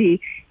Quebec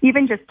City,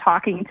 even just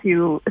talking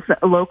to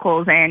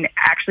locals and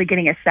actually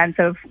getting a sense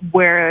of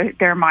where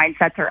their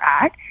mindsets are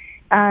at,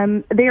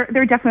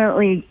 they're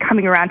definitely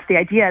coming around to the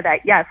idea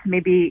that, yes,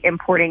 maybe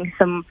importing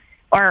some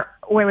our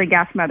oil and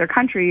gas from other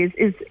countries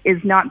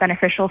is not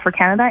beneficial for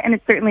Canada, and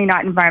it's certainly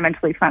not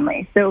environmentally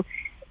friendly. So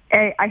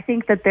I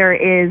think that there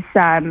is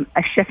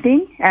a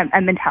shifting,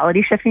 a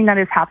mentality shifting that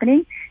is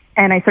happening,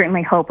 and I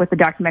certainly hope with the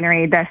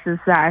documentary this is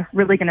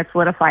really going to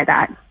solidify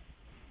that.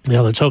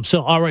 Yeah, let's hope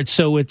so. All right,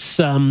 so it's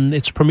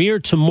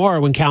premiered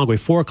tomorrow in Calgary,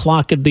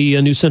 4:00 at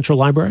the New Central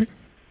Library?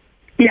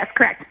 Yes,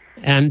 correct.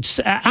 And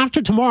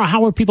after tomorrow,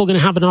 how are people going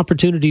to have an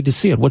opportunity to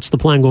see it? What's the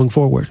plan going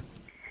forward?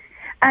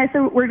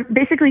 So we're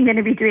basically going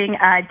to be doing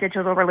a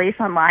digital release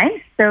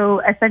online.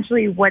 So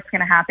essentially what's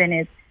going to happen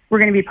is we're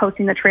going to be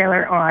posting the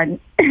trailer on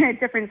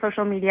different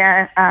social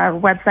media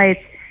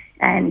websites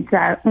and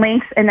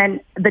links. And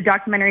then the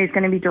documentary is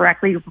going to be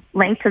directly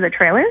linked to the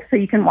trailer, so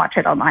you can watch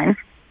it online.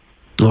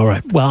 All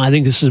right. Well, I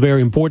think this is a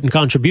very important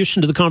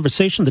contribution to the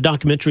conversation. The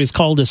documentary is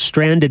called A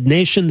Stranded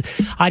Nation.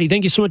 Heidi,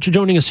 thank you so much for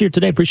joining us here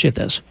today. Appreciate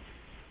this.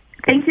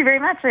 Thank you very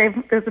much.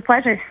 It was a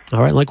pleasure.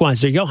 All right, likewise.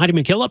 There you go. Heidi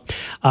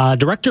McKillop,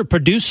 director,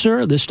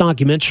 producer of this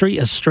documentary,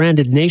 A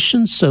Stranded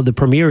Nation. So the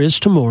premiere is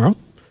tomorrow,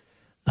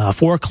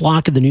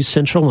 4:00 at the New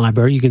Central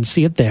Library. You can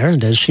see it there.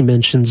 And as she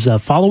mentions,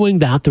 following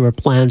that, there are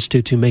plans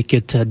to make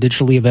it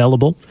digitally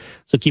available.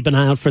 So keep an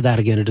eye out for that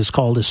again. It is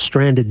called A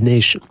Stranded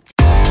Nation.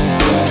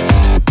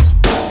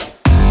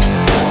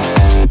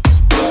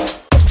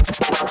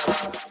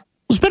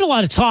 There's been a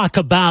lot of talk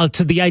about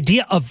the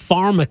idea of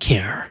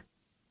pharmacare.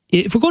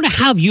 If we're going to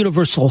have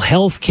universal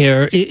health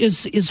care,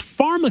 is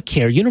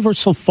pharmacare,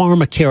 universal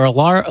pharmacare,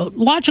 a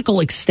logical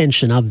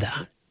extension of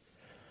that?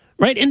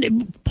 Right?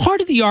 And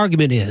part of the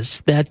argument is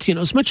that,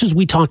 as much as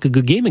we talk a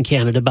good game in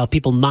Canada about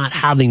people not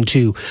having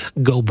to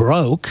go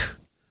broke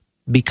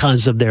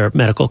because of their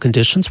medical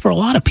conditions, for a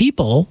lot of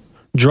people,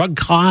 drug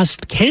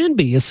cost can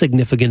be a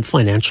significant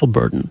financial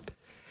burden.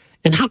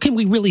 And how can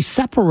we really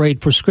separate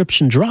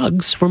prescription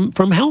drugs from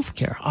health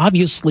care?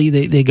 Obviously,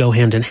 they go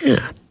hand in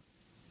hand.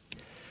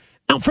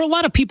 Now, for a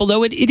lot of people,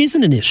 though, it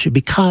isn't an issue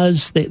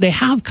because they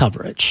have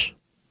coverage.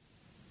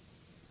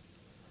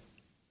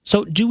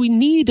 So do we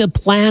need a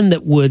plan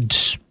that would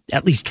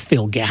at least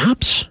fill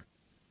gaps?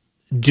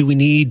 Do we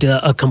need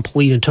a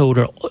complete and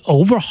total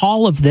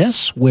overhaul of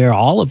this where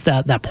all of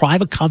that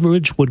private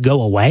coverage would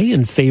go away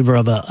in favor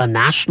of a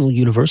national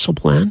universal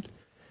plan?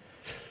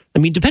 I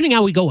mean, depending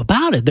how we go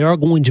about it, there are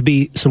going to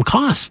be some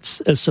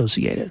costs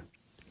associated.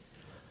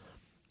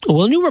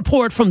 Well, a new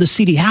report from the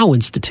C.D. Howe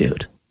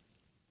Institute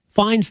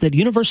finds that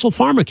universal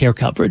pharmacare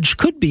coverage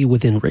could be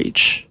within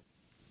reach.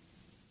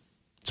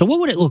 So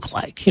what would it look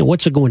like?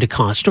 What's it going to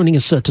cost? Joining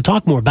us to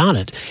talk more about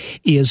it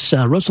is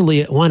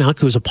Rosalie Weinach,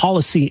 who is a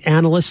policy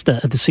analyst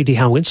at the C.D.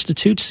 Howe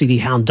Institute,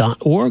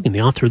 cdhowe.org, and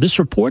the author of this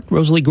report.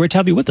 Rosalie, great to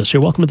have you with us.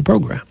 You're welcome to the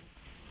program.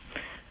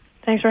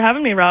 Thanks for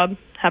having me, Rob.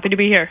 Happy to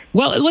be here.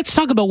 Well, let's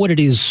talk about what it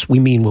is we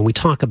mean when we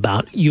talk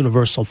about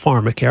universal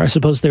pharmacare. I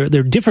suppose there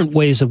are different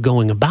ways of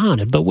going about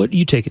it, but what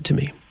you take it to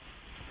mean?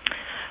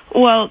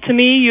 Well, to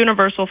me,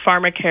 universal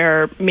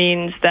pharmacare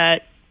means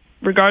that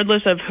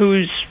regardless of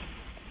whose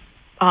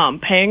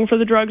paying for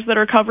the drugs that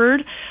are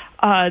covered,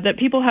 that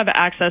people have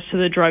access to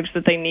the drugs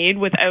that they need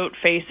without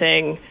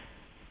facing,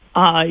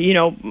 a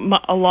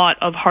lot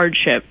of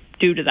hardship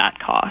due to that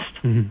cost.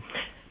 Mm-hmm.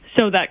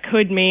 So that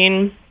could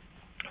mean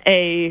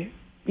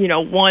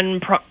one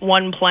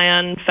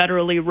plan,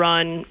 federally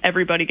run,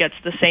 everybody gets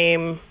the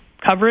same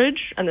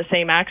coverage and the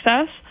same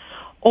access,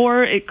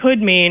 or it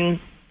could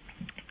mean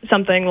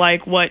something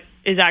like what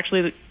is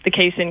actually the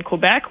case in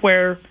Quebec,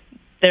 where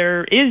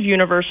there is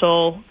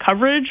universal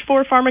coverage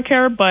for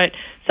pharmacare, but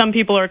some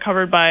people are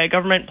covered by a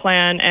government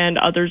plan and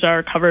others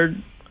are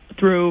covered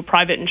through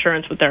private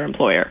insurance with their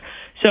employer.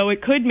 So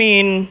it could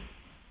mean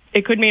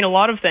a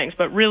lot of things,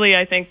 but really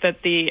I think that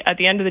at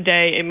the end of the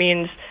day, it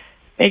means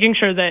making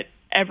sure that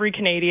every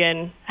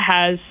Canadian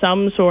has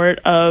some sort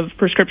of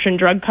prescription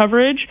drug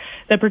coverage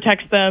that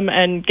protects them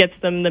and gets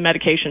them the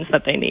medications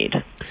that they need.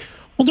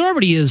 Well, there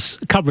already is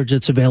coverage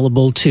that's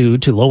available to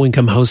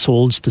low-income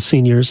households, to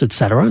seniors, et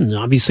cetera. And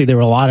obviously there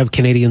are a lot of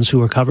Canadians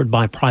who are covered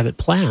by private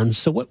plans.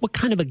 So what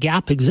kind of a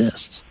gap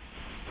exists?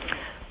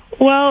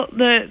 Well,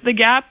 the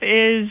gap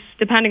is,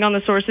 depending on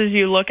the sources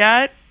you look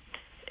at,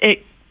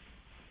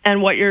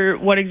 and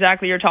what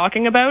exactly you're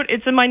talking about,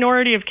 it's a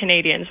minority of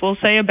Canadians. We'll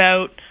say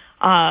about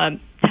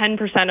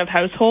 10% of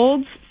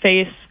households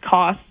face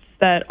costs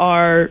that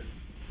are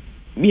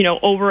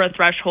over a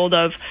threshold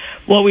of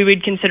what we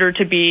would consider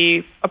to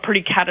be a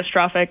pretty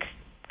catastrophic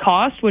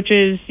cost, which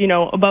is,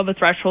 above a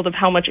threshold of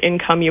how much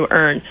income you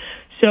earn.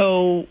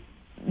 So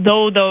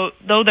though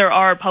there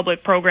are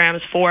public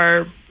programs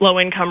for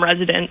low-income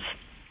residents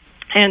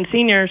and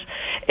seniors,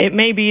 it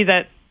may be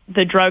that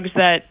the drugs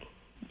that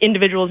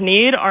individuals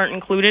need aren't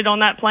included on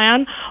that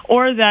plan,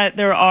 or that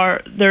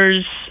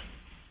there's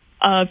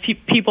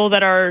people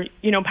that are,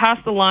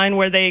 past the line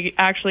where they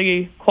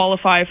actually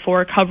qualify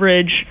for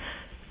coverage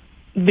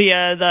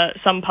via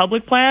some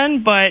public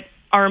plan, but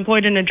are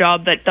employed in a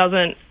job that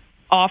doesn't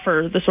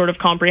offer the sort of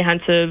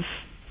comprehensive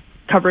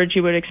coverage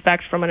you would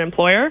expect from an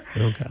employer.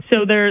 Okay.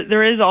 So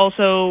there is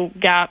also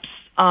gaps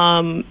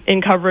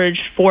in coverage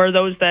for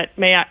those that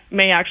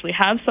may actually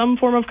have some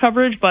form of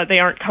coverage, but they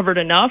aren't covered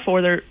enough,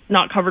 or they're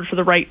not covered for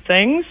the right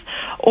things.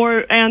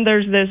 And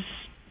there's this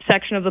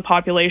section of the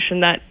population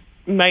that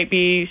might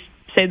be,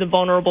 say, the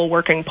vulnerable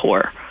working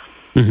poor.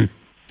 Mm-hmm.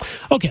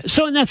 Okay,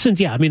 so in that sense,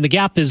 the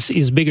gap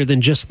is bigger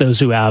than just those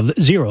who have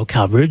zero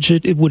coverage.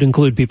 It would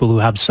include people who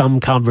have some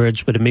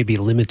coverage, but it may be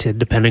limited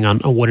depending on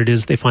what it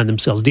is they find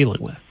themselves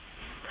dealing with.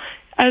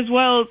 As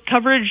well,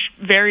 coverage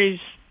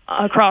varies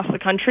across the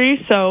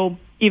country, so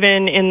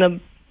even in the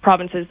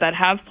provinces that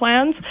have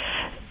plans,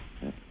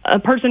 a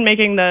person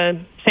making the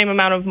same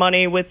amount of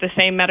money with the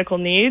same medical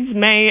needs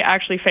may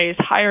actually face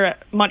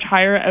much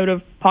higher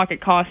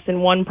out-of-pocket costs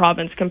in one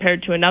province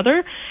compared to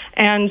another.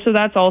 And so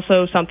that's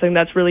also something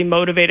that's really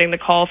motivating the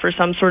call for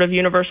some sort of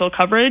universal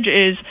coverage,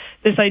 is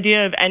this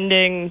idea of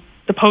ending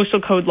the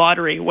postal code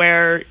lottery,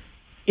 where,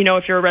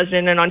 if you're a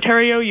resident in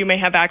Ontario, you may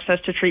have access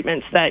to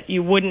treatments that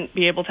you wouldn't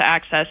be able to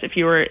access if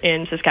you were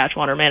in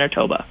Saskatchewan or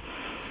Manitoba.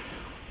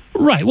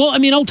 Right. Well,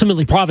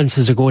 ultimately,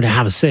 provinces are going to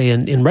have a say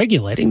in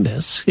regulating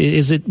this.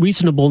 Is it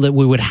reasonable that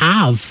we would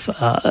have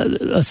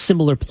a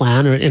similar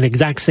plan or an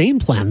exact same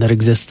plan that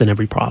exists in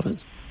every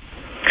province?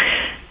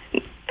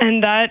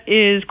 And that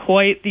is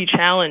quite the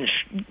challenge.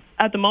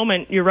 At the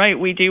moment, you're right,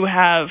 we do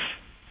have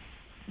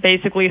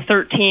basically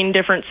 13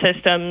 different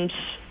systems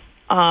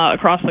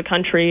across the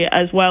country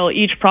as well.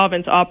 Each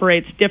province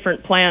operates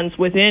different plans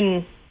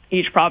within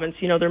each province.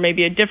 There may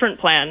be a different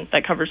plan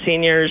that covers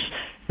seniors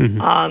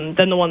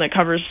than the one that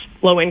covers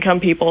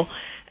low-income people.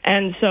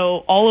 And so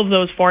all of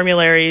those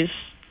formularies,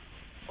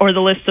 or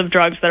the list of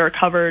drugs that are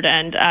covered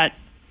and at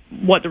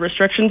what the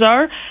restrictions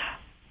are,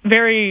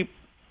 vary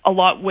a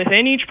lot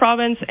within each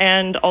province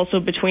and also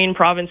between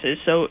provinces.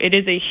 So it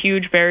is a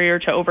huge barrier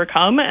to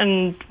overcome.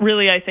 And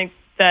really, I think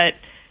that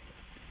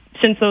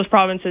since those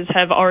provinces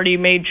have already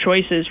made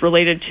choices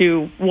related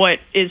to what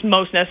is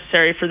most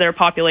necessary for their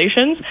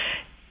populations,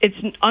 it's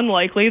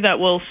unlikely that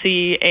we'll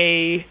see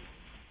a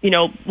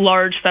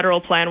large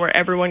federal plan where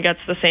everyone gets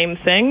the same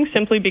thing,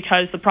 simply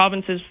because the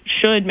provinces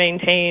should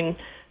maintain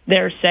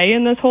their say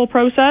in this whole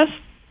process.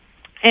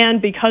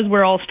 And because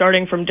we're all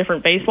starting from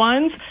different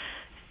baselines,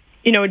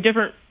 a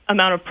different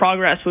amount of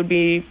progress would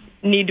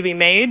need to be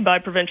made by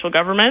provincial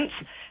governments.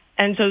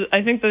 And so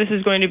I think that this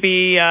is going to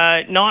be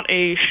not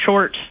a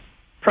short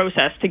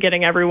process to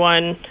getting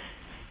everyone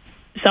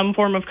some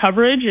form of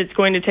coverage. It's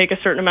going to take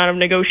a certain amount of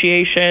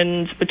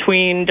negotiations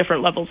between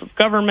different levels of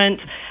government,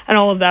 and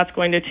all of that's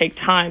going to take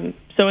time.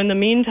 So in the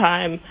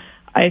meantime,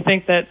 I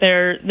think that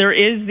there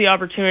is the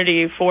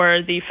opportunity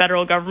for the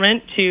federal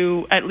government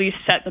to at least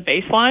set the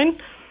baseline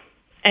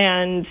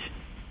and,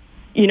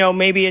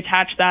 maybe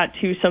attach that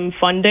to some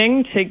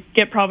funding to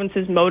get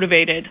provinces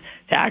motivated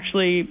to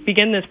actually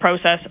begin this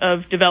process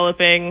of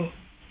developing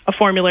a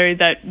formulary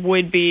that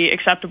would be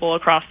acceptable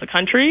across the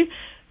country.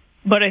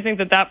 But I think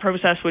that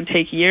process would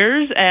take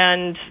years,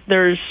 and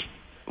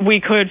we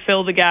could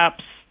fill the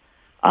gaps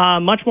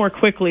much more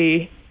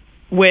quickly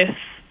with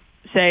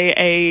say,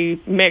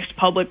 a mixed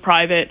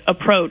public-private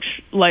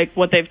approach like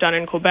what they've done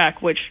in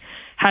Quebec, which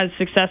has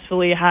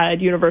successfully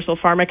had universal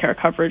pharmacare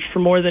coverage for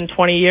more than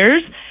 20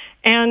 years.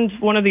 And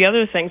one of the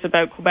other things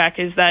about Quebec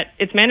is that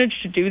it's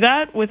managed to do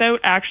that without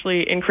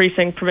actually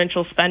increasing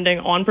provincial spending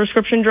on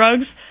prescription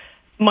drugs,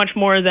 much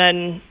more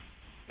than,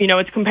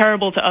 it's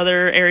comparable to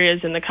other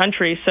areas in the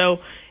country. So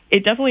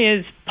it definitely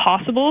is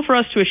possible for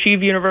us to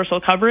achieve universal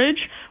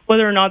coverage.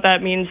 Whether or not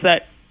that means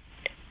that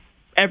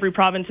every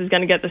province is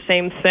going to get the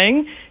same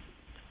thing,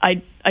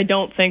 I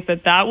don't think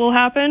that will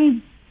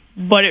happen,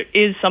 but it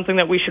is something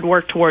that we should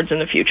work towards in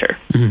the future.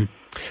 Mm-hmm.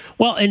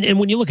 Well, and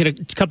when you look at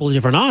a couple of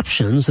different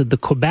options, the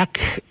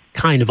Quebec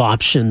kind of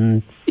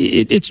option,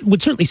 it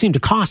would certainly seem to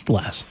cost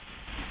less.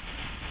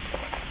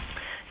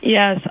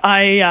 Yes,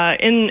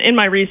 in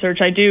my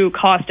research, I do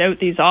cost out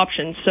these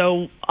options.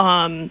 So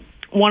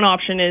one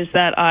option is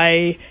that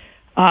I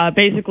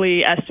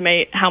basically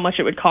estimate how much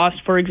it would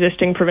cost for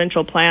existing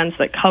provincial plans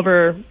that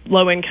cover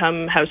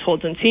low-income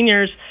households and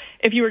seniors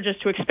if you were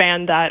just to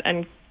expand that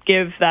and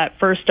give that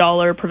first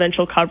dollar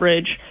provincial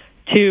coverage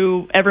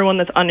to everyone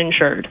that's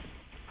uninsured.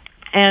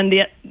 And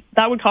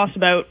that would cost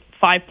about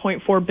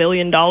 $5.4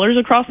 billion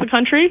across the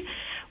country,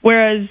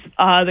 whereas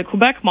the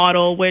Quebec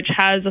model, which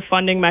has a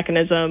funding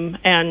mechanism,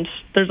 and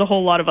there's a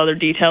whole lot of other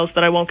details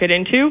that I won't get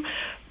into,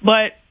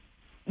 but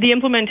the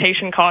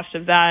implementation cost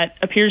of that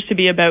appears to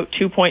be about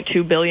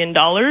 $2.2 billion.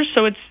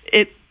 So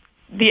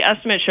the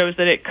estimate shows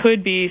that it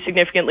could be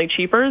significantly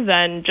cheaper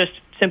than just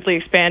simply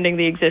expanding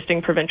the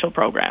existing provincial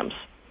programs.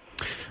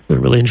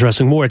 Really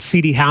interesting. More at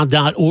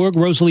cdhow.org.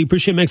 Rosalie,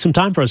 appreciate you making some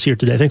time for us here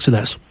today. Thanks for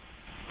this.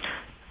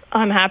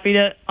 I'm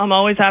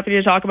always happy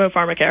to talk about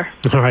pharmacare.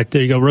 All right,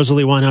 there you go.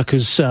 Rosalie Weinach,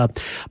 who's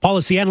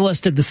policy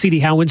analyst at the C.D.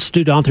 Howe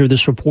Institute, author of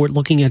this report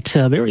looking at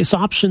various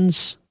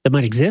options that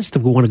might exist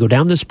if we want to go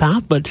down this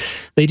path, but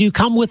they do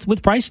come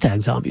with price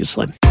tags,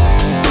 obviously.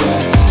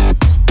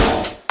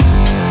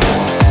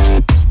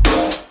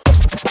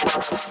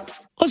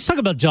 Let's talk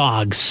about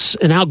dogs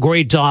and how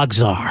great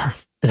dogs are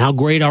and how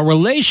great our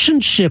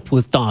relationship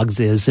with dogs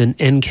is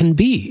and can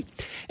be.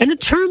 And in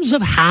terms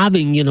of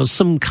having,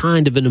 some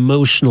kind of an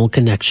emotional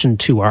connection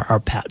to our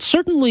pets,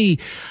 certainly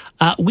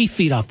we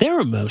feed off their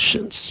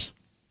emotions,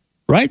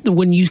 right?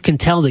 When you can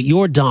tell that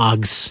your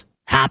dog's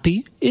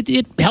happy,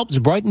 it helps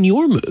brighten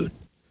your mood.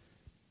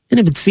 And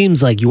if it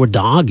seems like your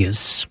dog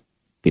is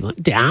feeling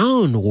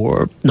down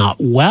or not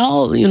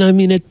well,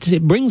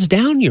 it brings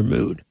down your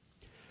mood.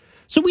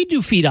 So we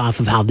do feed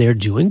off of how they're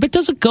doing, but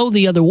does it go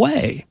the other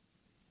way?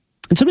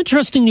 And some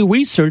interesting new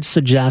research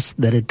suggests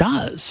that it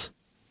does.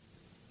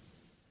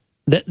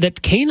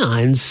 That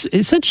canines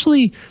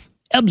essentially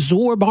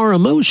absorb our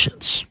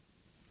emotions.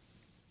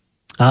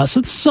 So this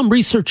is some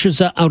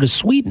researchers out of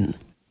Sweden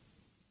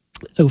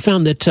who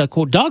found that,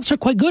 quote, dogs are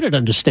quite good at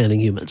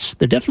understanding humans.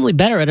 They're definitely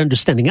better at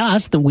understanding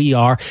us than we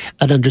are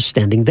at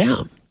understanding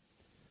them.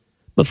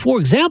 But for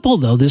example,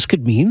 though, this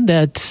could mean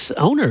that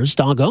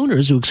dog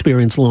owners who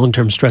experience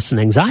long-term stress and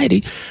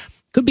anxiety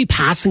could be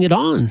passing it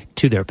on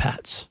to their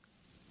pets.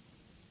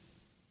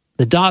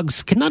 The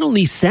dogs can not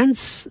only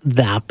sense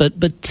that,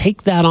 but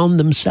take that on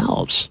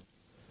themselves.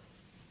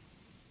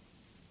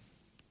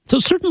 So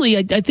certainly,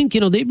 I think,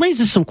 it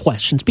raises some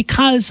questions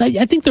because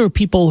I think there are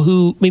people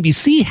who maybe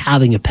see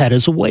having a pet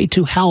as a way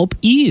to help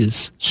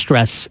ease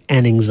stress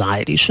and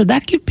anxiety. Should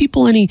that give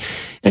people any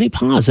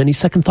pause, any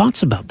second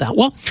thoughts about that?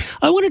 Well,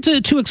 I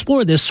wanted to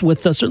explore this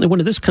with certainly one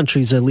of this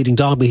country's leading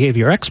dog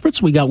behavior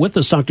experts. We got with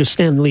us Dr.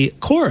 Stanley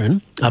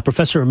Coren,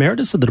 Professor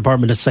Emeritus of the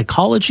Department of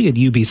Psychology at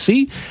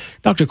UBC.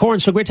 Dr. Coren,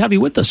 so great to have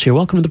you with us here.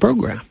 Welcome to the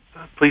program.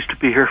 Pleased to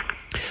be here.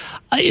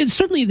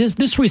 Certainly,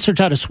 this research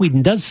out of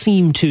Sweden does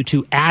seem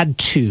to add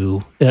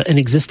to an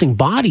existing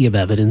body of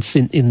evidence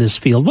in this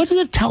field. What does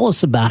it tell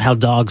us about how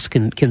dogs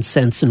can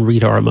sense and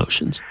read our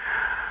emotions?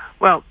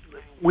 Well,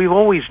 we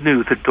always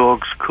knew that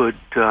dogs could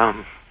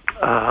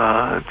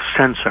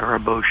sense our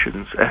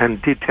emotions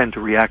and did tend to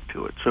react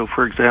to it. So,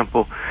 for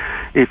example,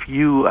 if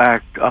you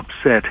act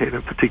upset in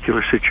a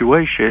particular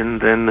situation,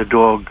 then the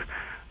dog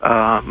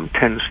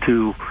tends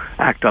to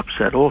act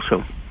upset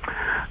also.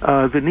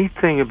 The neat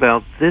thing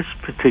about this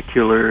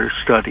particular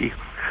study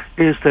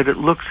is that it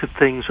looks at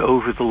things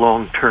over the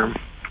long term.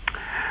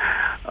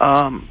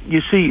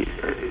 You see,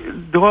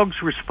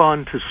 dogs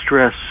respond to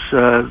stress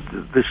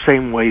the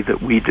same way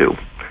that we do.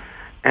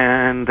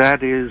 And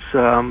that is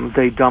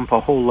they dump a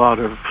whole lot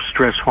of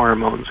stress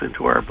hormones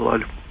into our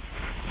blood.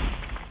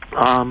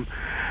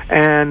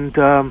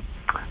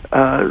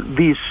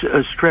 These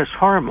stress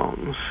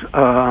hormones,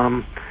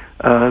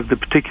 the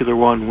particular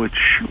one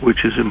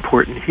which is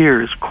important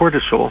here is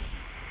cortisol,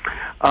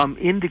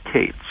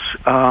 indicates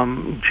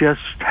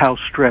just how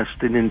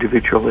stressed an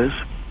individual is.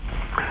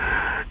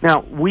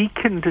 Now, we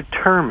can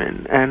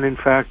determine, and in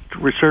fact,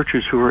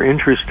 researchers who are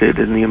interested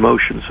in the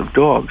emotions of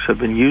dogs have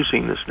been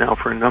using this now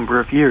for a number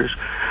of years.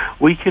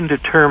 We can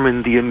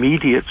determine the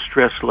immediate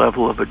stress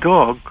level of a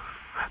dog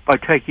by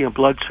taking a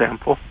blood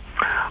sample,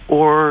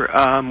 or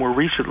more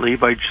recently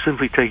by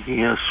simply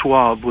taking a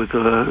swab with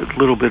a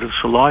little bit of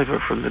saliva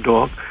from the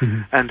dog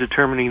and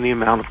determining the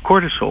amount of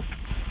cortisol.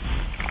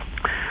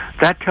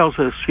 that tells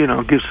us,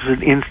 gives us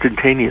an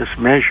instantaneous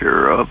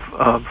measure of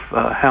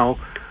how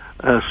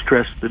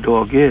stressed the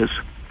dog is.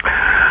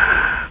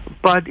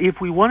 But if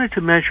we wanted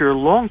to measure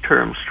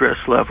long-term stress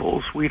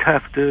levels, we'd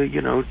have to,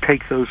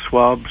 take those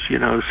swabs,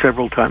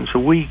 several times a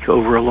week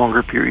over a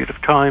longer period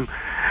of time.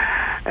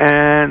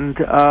 And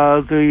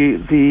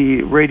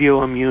the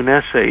radioimmune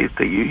assay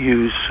that you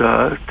use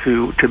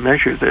to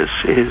measure this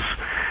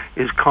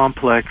is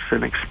complex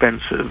and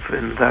expensive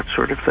and that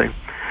sort of thing.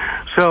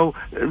 So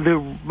the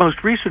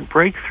most recent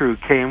breakthrough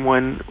came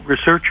when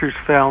researchers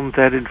found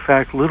that, in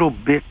fact, little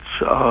bits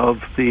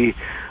of the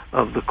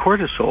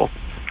cortisol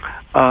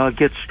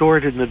get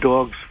stored in the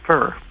dog's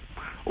fur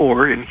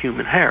or in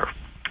human hair.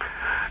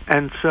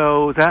 And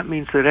so that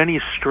means that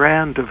any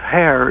strand of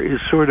hair is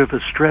sort of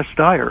a stress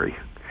diary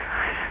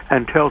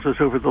and tells us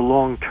over the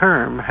long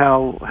term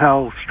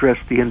how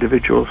stressed the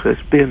individual has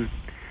been.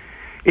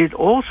 It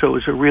also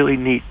is a really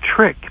neat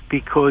trick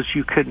because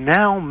you can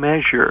now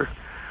measure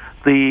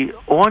the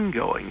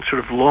ongoing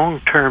sort of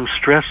long-term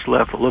stress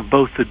level of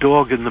both the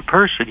dog and the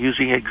person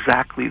using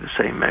exactly the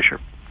same measure.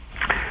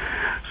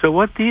 So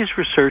what these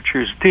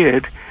researchers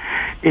did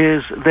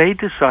is they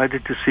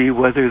decided to see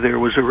whether there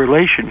was a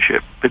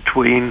relationship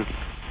between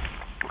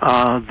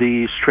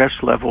the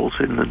stress levels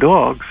in the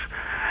dogs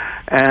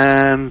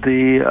and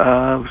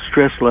the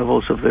stress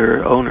levels of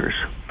their owners.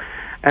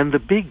 And the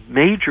big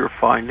major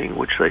finding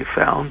which they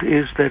found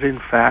is that, in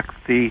fact,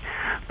 the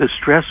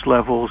stress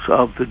levels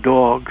of the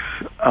dogs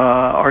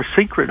are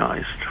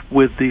synchronized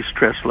with the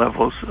stress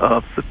levels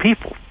of the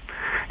people.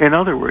 In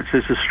other words,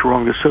 there's a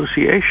strong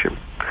association.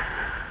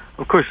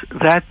 Of course,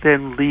 that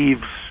then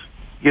leaves,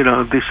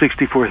 the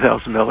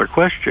 $64,000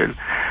 question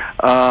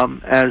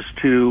as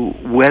to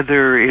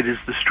whether it is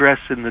the stress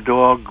in the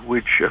dog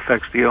which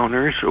affects the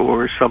owners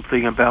or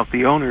something about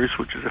the owners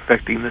which is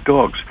affecting the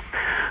dogs.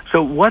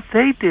 So what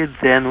they did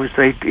then was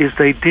they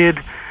gave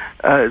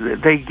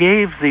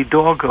the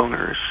dog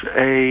owners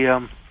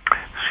a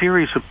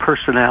series of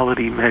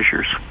personality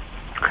measures,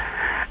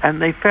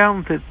 and they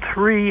found that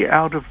 3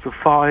 out of the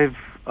 5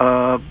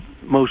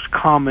 most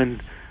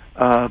common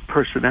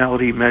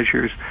personality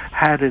measures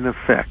had an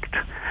effect.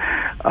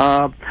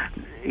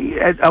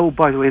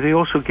 By the way, they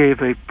also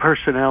gave a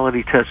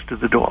personality test to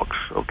the dogs.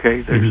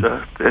 Okay, there's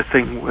a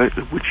thing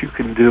which you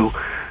can do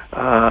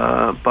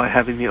by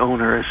having the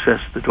owner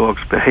assess the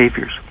dog's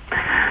behaviors.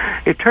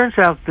 It turns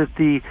out that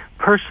the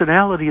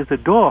personality of the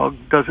dog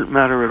doesn't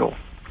matter at all,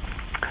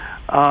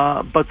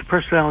 but the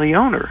personality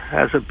owner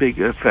has a big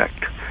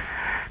effect.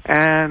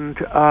 And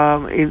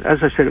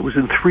as I said, it was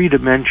in 3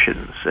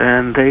 dimensions,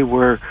 and they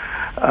were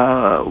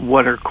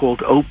what are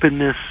called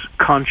openness,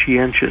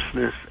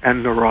 conscientiousness,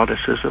 and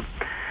neuroticism.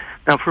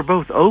 Now, for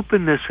both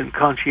openness and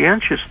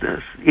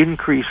conscientiousness,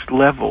 increased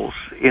levels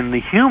in the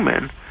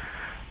human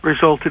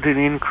resulted in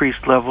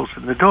increased levels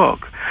in the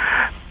dog.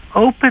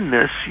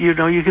 Openness, you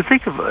can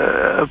think of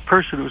a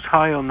person who's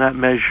high on that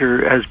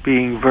measure as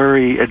being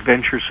very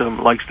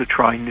adventuresome, likes to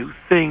try new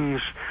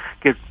things,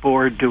 get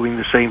bored doing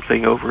the same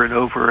thing over and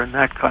over, and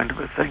that kind of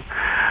a thing.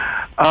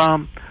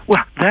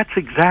 Well, that's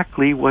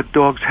exactly what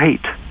dogs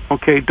hate.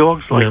 Okay,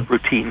 dogs like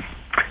routine.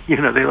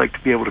 They like to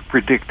be able to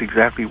predict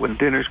exactly when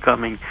dinner's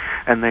coming,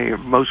 and they are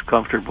most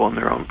comfortable in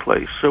their own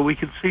place. So we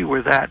can see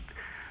where that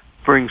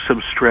brings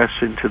some stress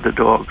into the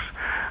dogs.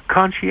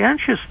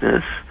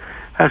 Conscientiousness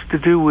has to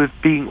do with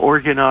being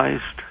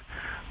organized,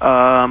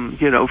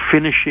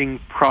 finishing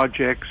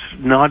projects,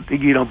 not,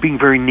 being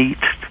very neat,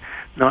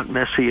 not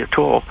messy at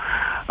all,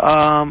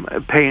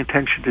 paying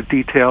attention to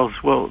details.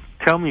 Well,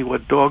 tell me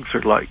what dogs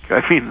are like.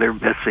 I mean, they're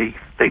messy.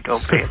 They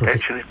don't pay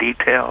attention to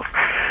details.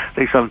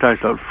 They sometimes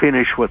don't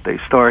finish what they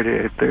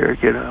started.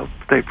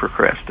 They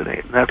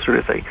procrastinate and that sort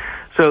of thing.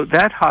 So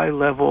that high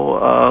level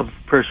of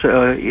for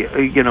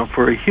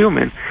a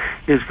human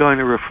is going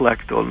to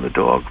reflect on the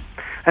dog.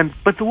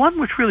 But the one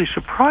which really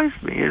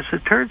surprised me is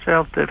it turns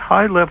out that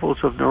high levels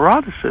of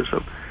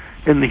neuroticism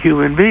in the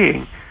human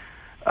being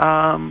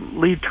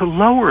lead to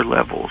lower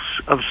levels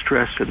of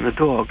stress in the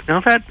dog.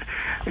 Now that,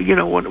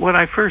 when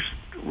I first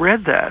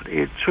read that,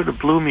 it sort of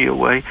blew me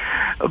away.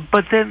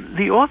 But then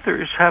the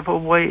authors have a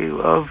way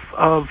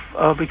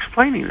of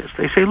explaining this.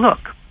 They say, look,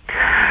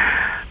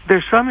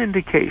 there's some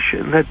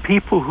indication that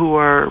people who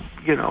are,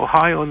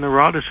 high on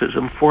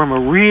neuroticism form a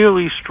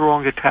really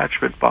strong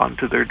attachment bond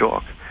to their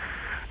dog.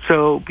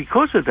 So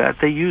because of that,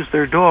 they use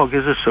their dog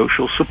as a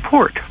social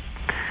support.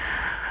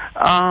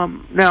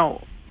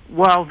 Now,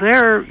 while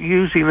they're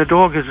using the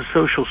dog as a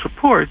social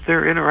support,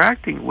 they're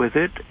interacting with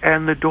it,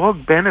 and the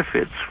dog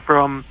benefits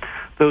from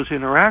those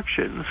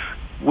interactions,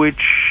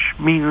 which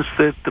means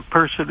that the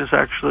person is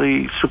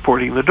actually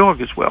supporting the dog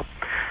as well.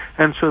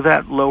 And so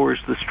that lowers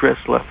the stress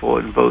level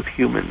in both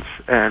humans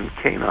and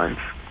canines.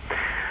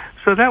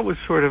 So that was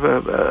sort of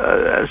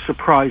a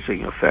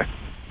surprising effect.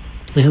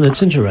 Yeah,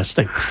 that's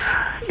interesting.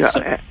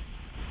 Yeah.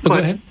 Go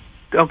ahead.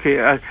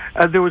 Okay,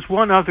 there was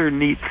one other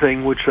neat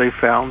thing which they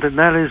found, and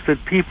that is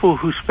that people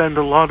who spend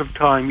a lot of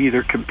time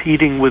either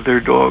competing with their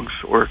dogs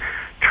or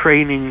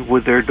training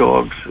with their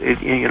dogs,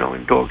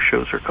 in dog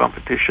shows or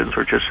competitions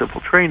or just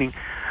simple training,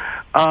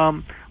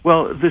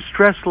 Well, the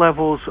stress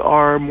levels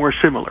are more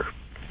similar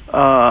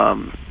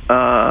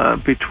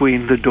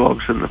between the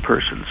dogs and the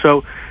person.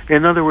 So,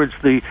 in other words,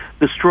 the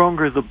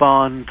stronger the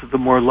bond, the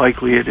more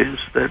likely it is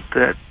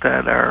that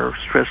our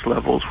stress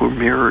levels will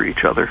mirror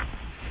each other.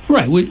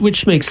 Right,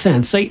 which makes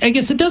sense. I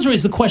guess it does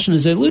raise the question,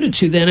 as I alluded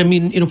to then, I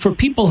mean, for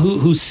people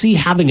who see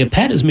having a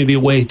pet as maybe a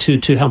way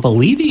to help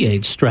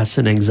alleviate stress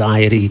and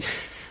anxiety,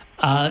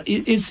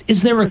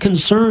 is there a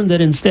concern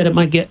that instead it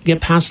might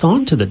get passed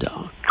on to the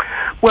dog?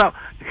 Well,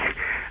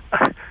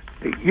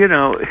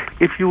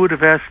 if you would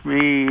have asked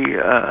me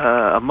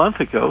a month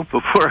ago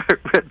before I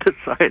read the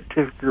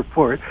scientific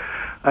report,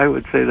 I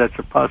would say that's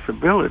a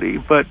possibility.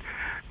 But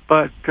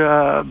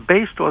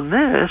based on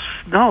this,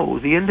 no,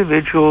 the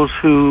individuals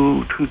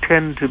who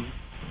tend to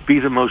be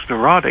the most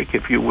neurotic,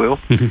 if you will,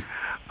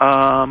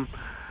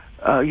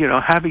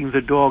 having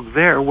the dog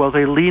there, well,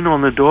 they lean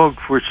on the dog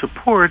for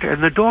support,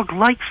 and the dog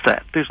likes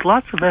that. There's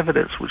lots of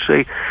evidence which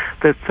say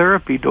that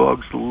therapy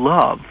dogs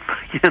love,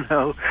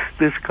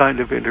 this kind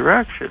of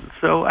interaction.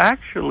 So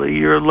actually,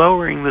 you're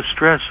lowering the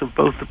stress of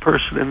both the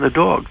person and the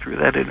dog through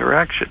that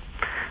interaction,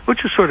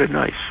 which is sort of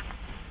nice.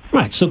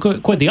 Right, so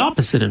quite the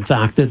opposite, in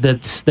fact.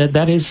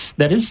 That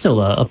is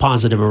still a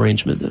positive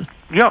arrangement then.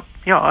 Yeah.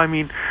 I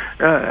mean,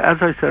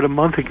 as I said a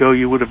month ago,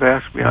 you would have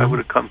asked me, I would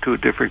have come to a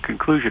different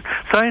conclusion.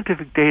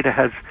 Scientific data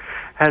has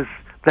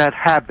that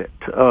habit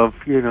of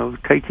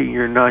taking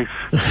your nice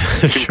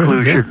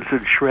conclusions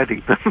and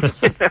shredding them.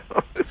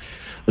 Well,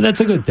 that's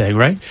a good thing,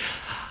 right?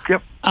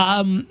 Yep. But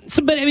I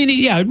mean,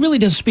 it really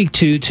does speak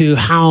to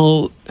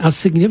how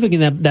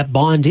significant that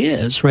bond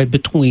is, right,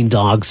 between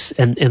dogs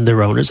and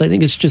their owners. I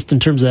think it's just in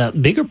terms of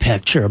that bigger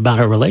picture about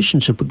our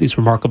relationship with these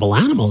remarkable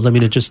animals. I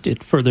mean,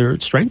 it further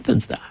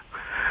strengthens that.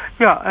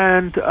 Yeah,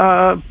 and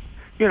as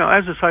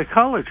a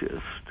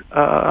psychologist,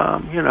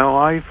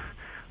 I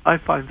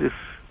find this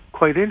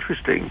quite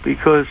interesting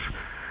because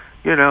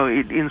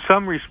in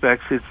some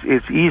respects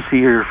it's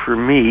easier for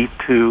me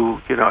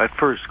to at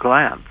first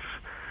glance.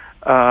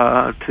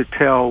 To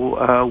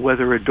tell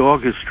whether a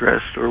dog is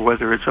stressed or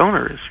whether its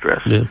owner is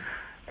stressed,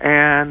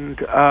 and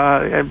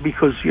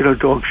because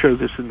dogs show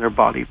this in their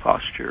body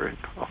posture and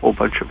a whole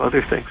bunch of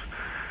other things.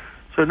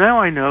 So now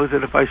I know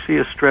that if I see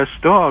a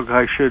stressed dog,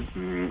 I should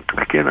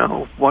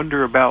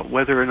wonder about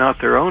whether or not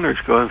their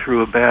owner's going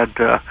through a bad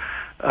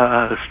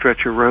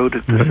stretch of road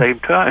at the same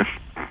time.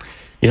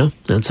 Yeah,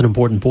 that's an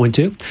important point,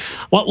 too.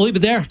 Well, we'll leave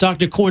it there.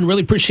 Dr. Coren,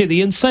 really appreciate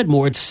the insight.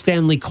 More at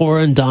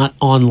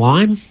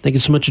stanleycoren.online. Thank you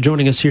so much for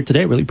joining us here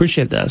today. Really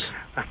appreciate this.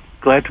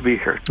 Glad to be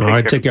here.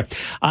 Take care.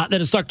 That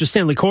is Dr.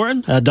 Stanley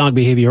Coren, a dog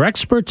behavior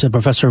expert, a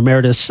professor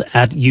emeritus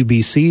at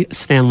UBC,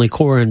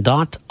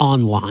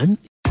 stanleycoren.online.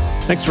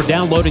 Thanks for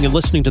downloading and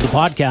listening to the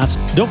podcast.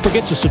 Don't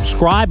forget to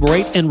subscribe,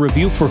 rate, and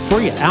review for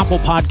free at Apple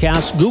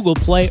Podcasts, Google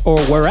Play, or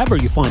wherever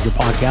you find your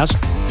podcast.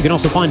 You can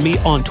also find me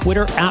on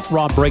Twitter at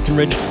Rob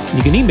Breckenridge. And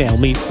you can email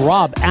me,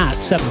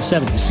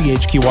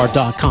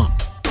 rob@770chqr.com.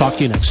 Talk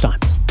to you next time.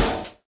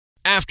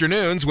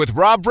 Afternoons with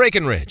Rob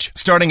Breckenridge,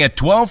 starting at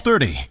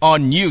 12:30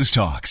 on News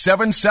Talk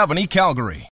 770 Calgary.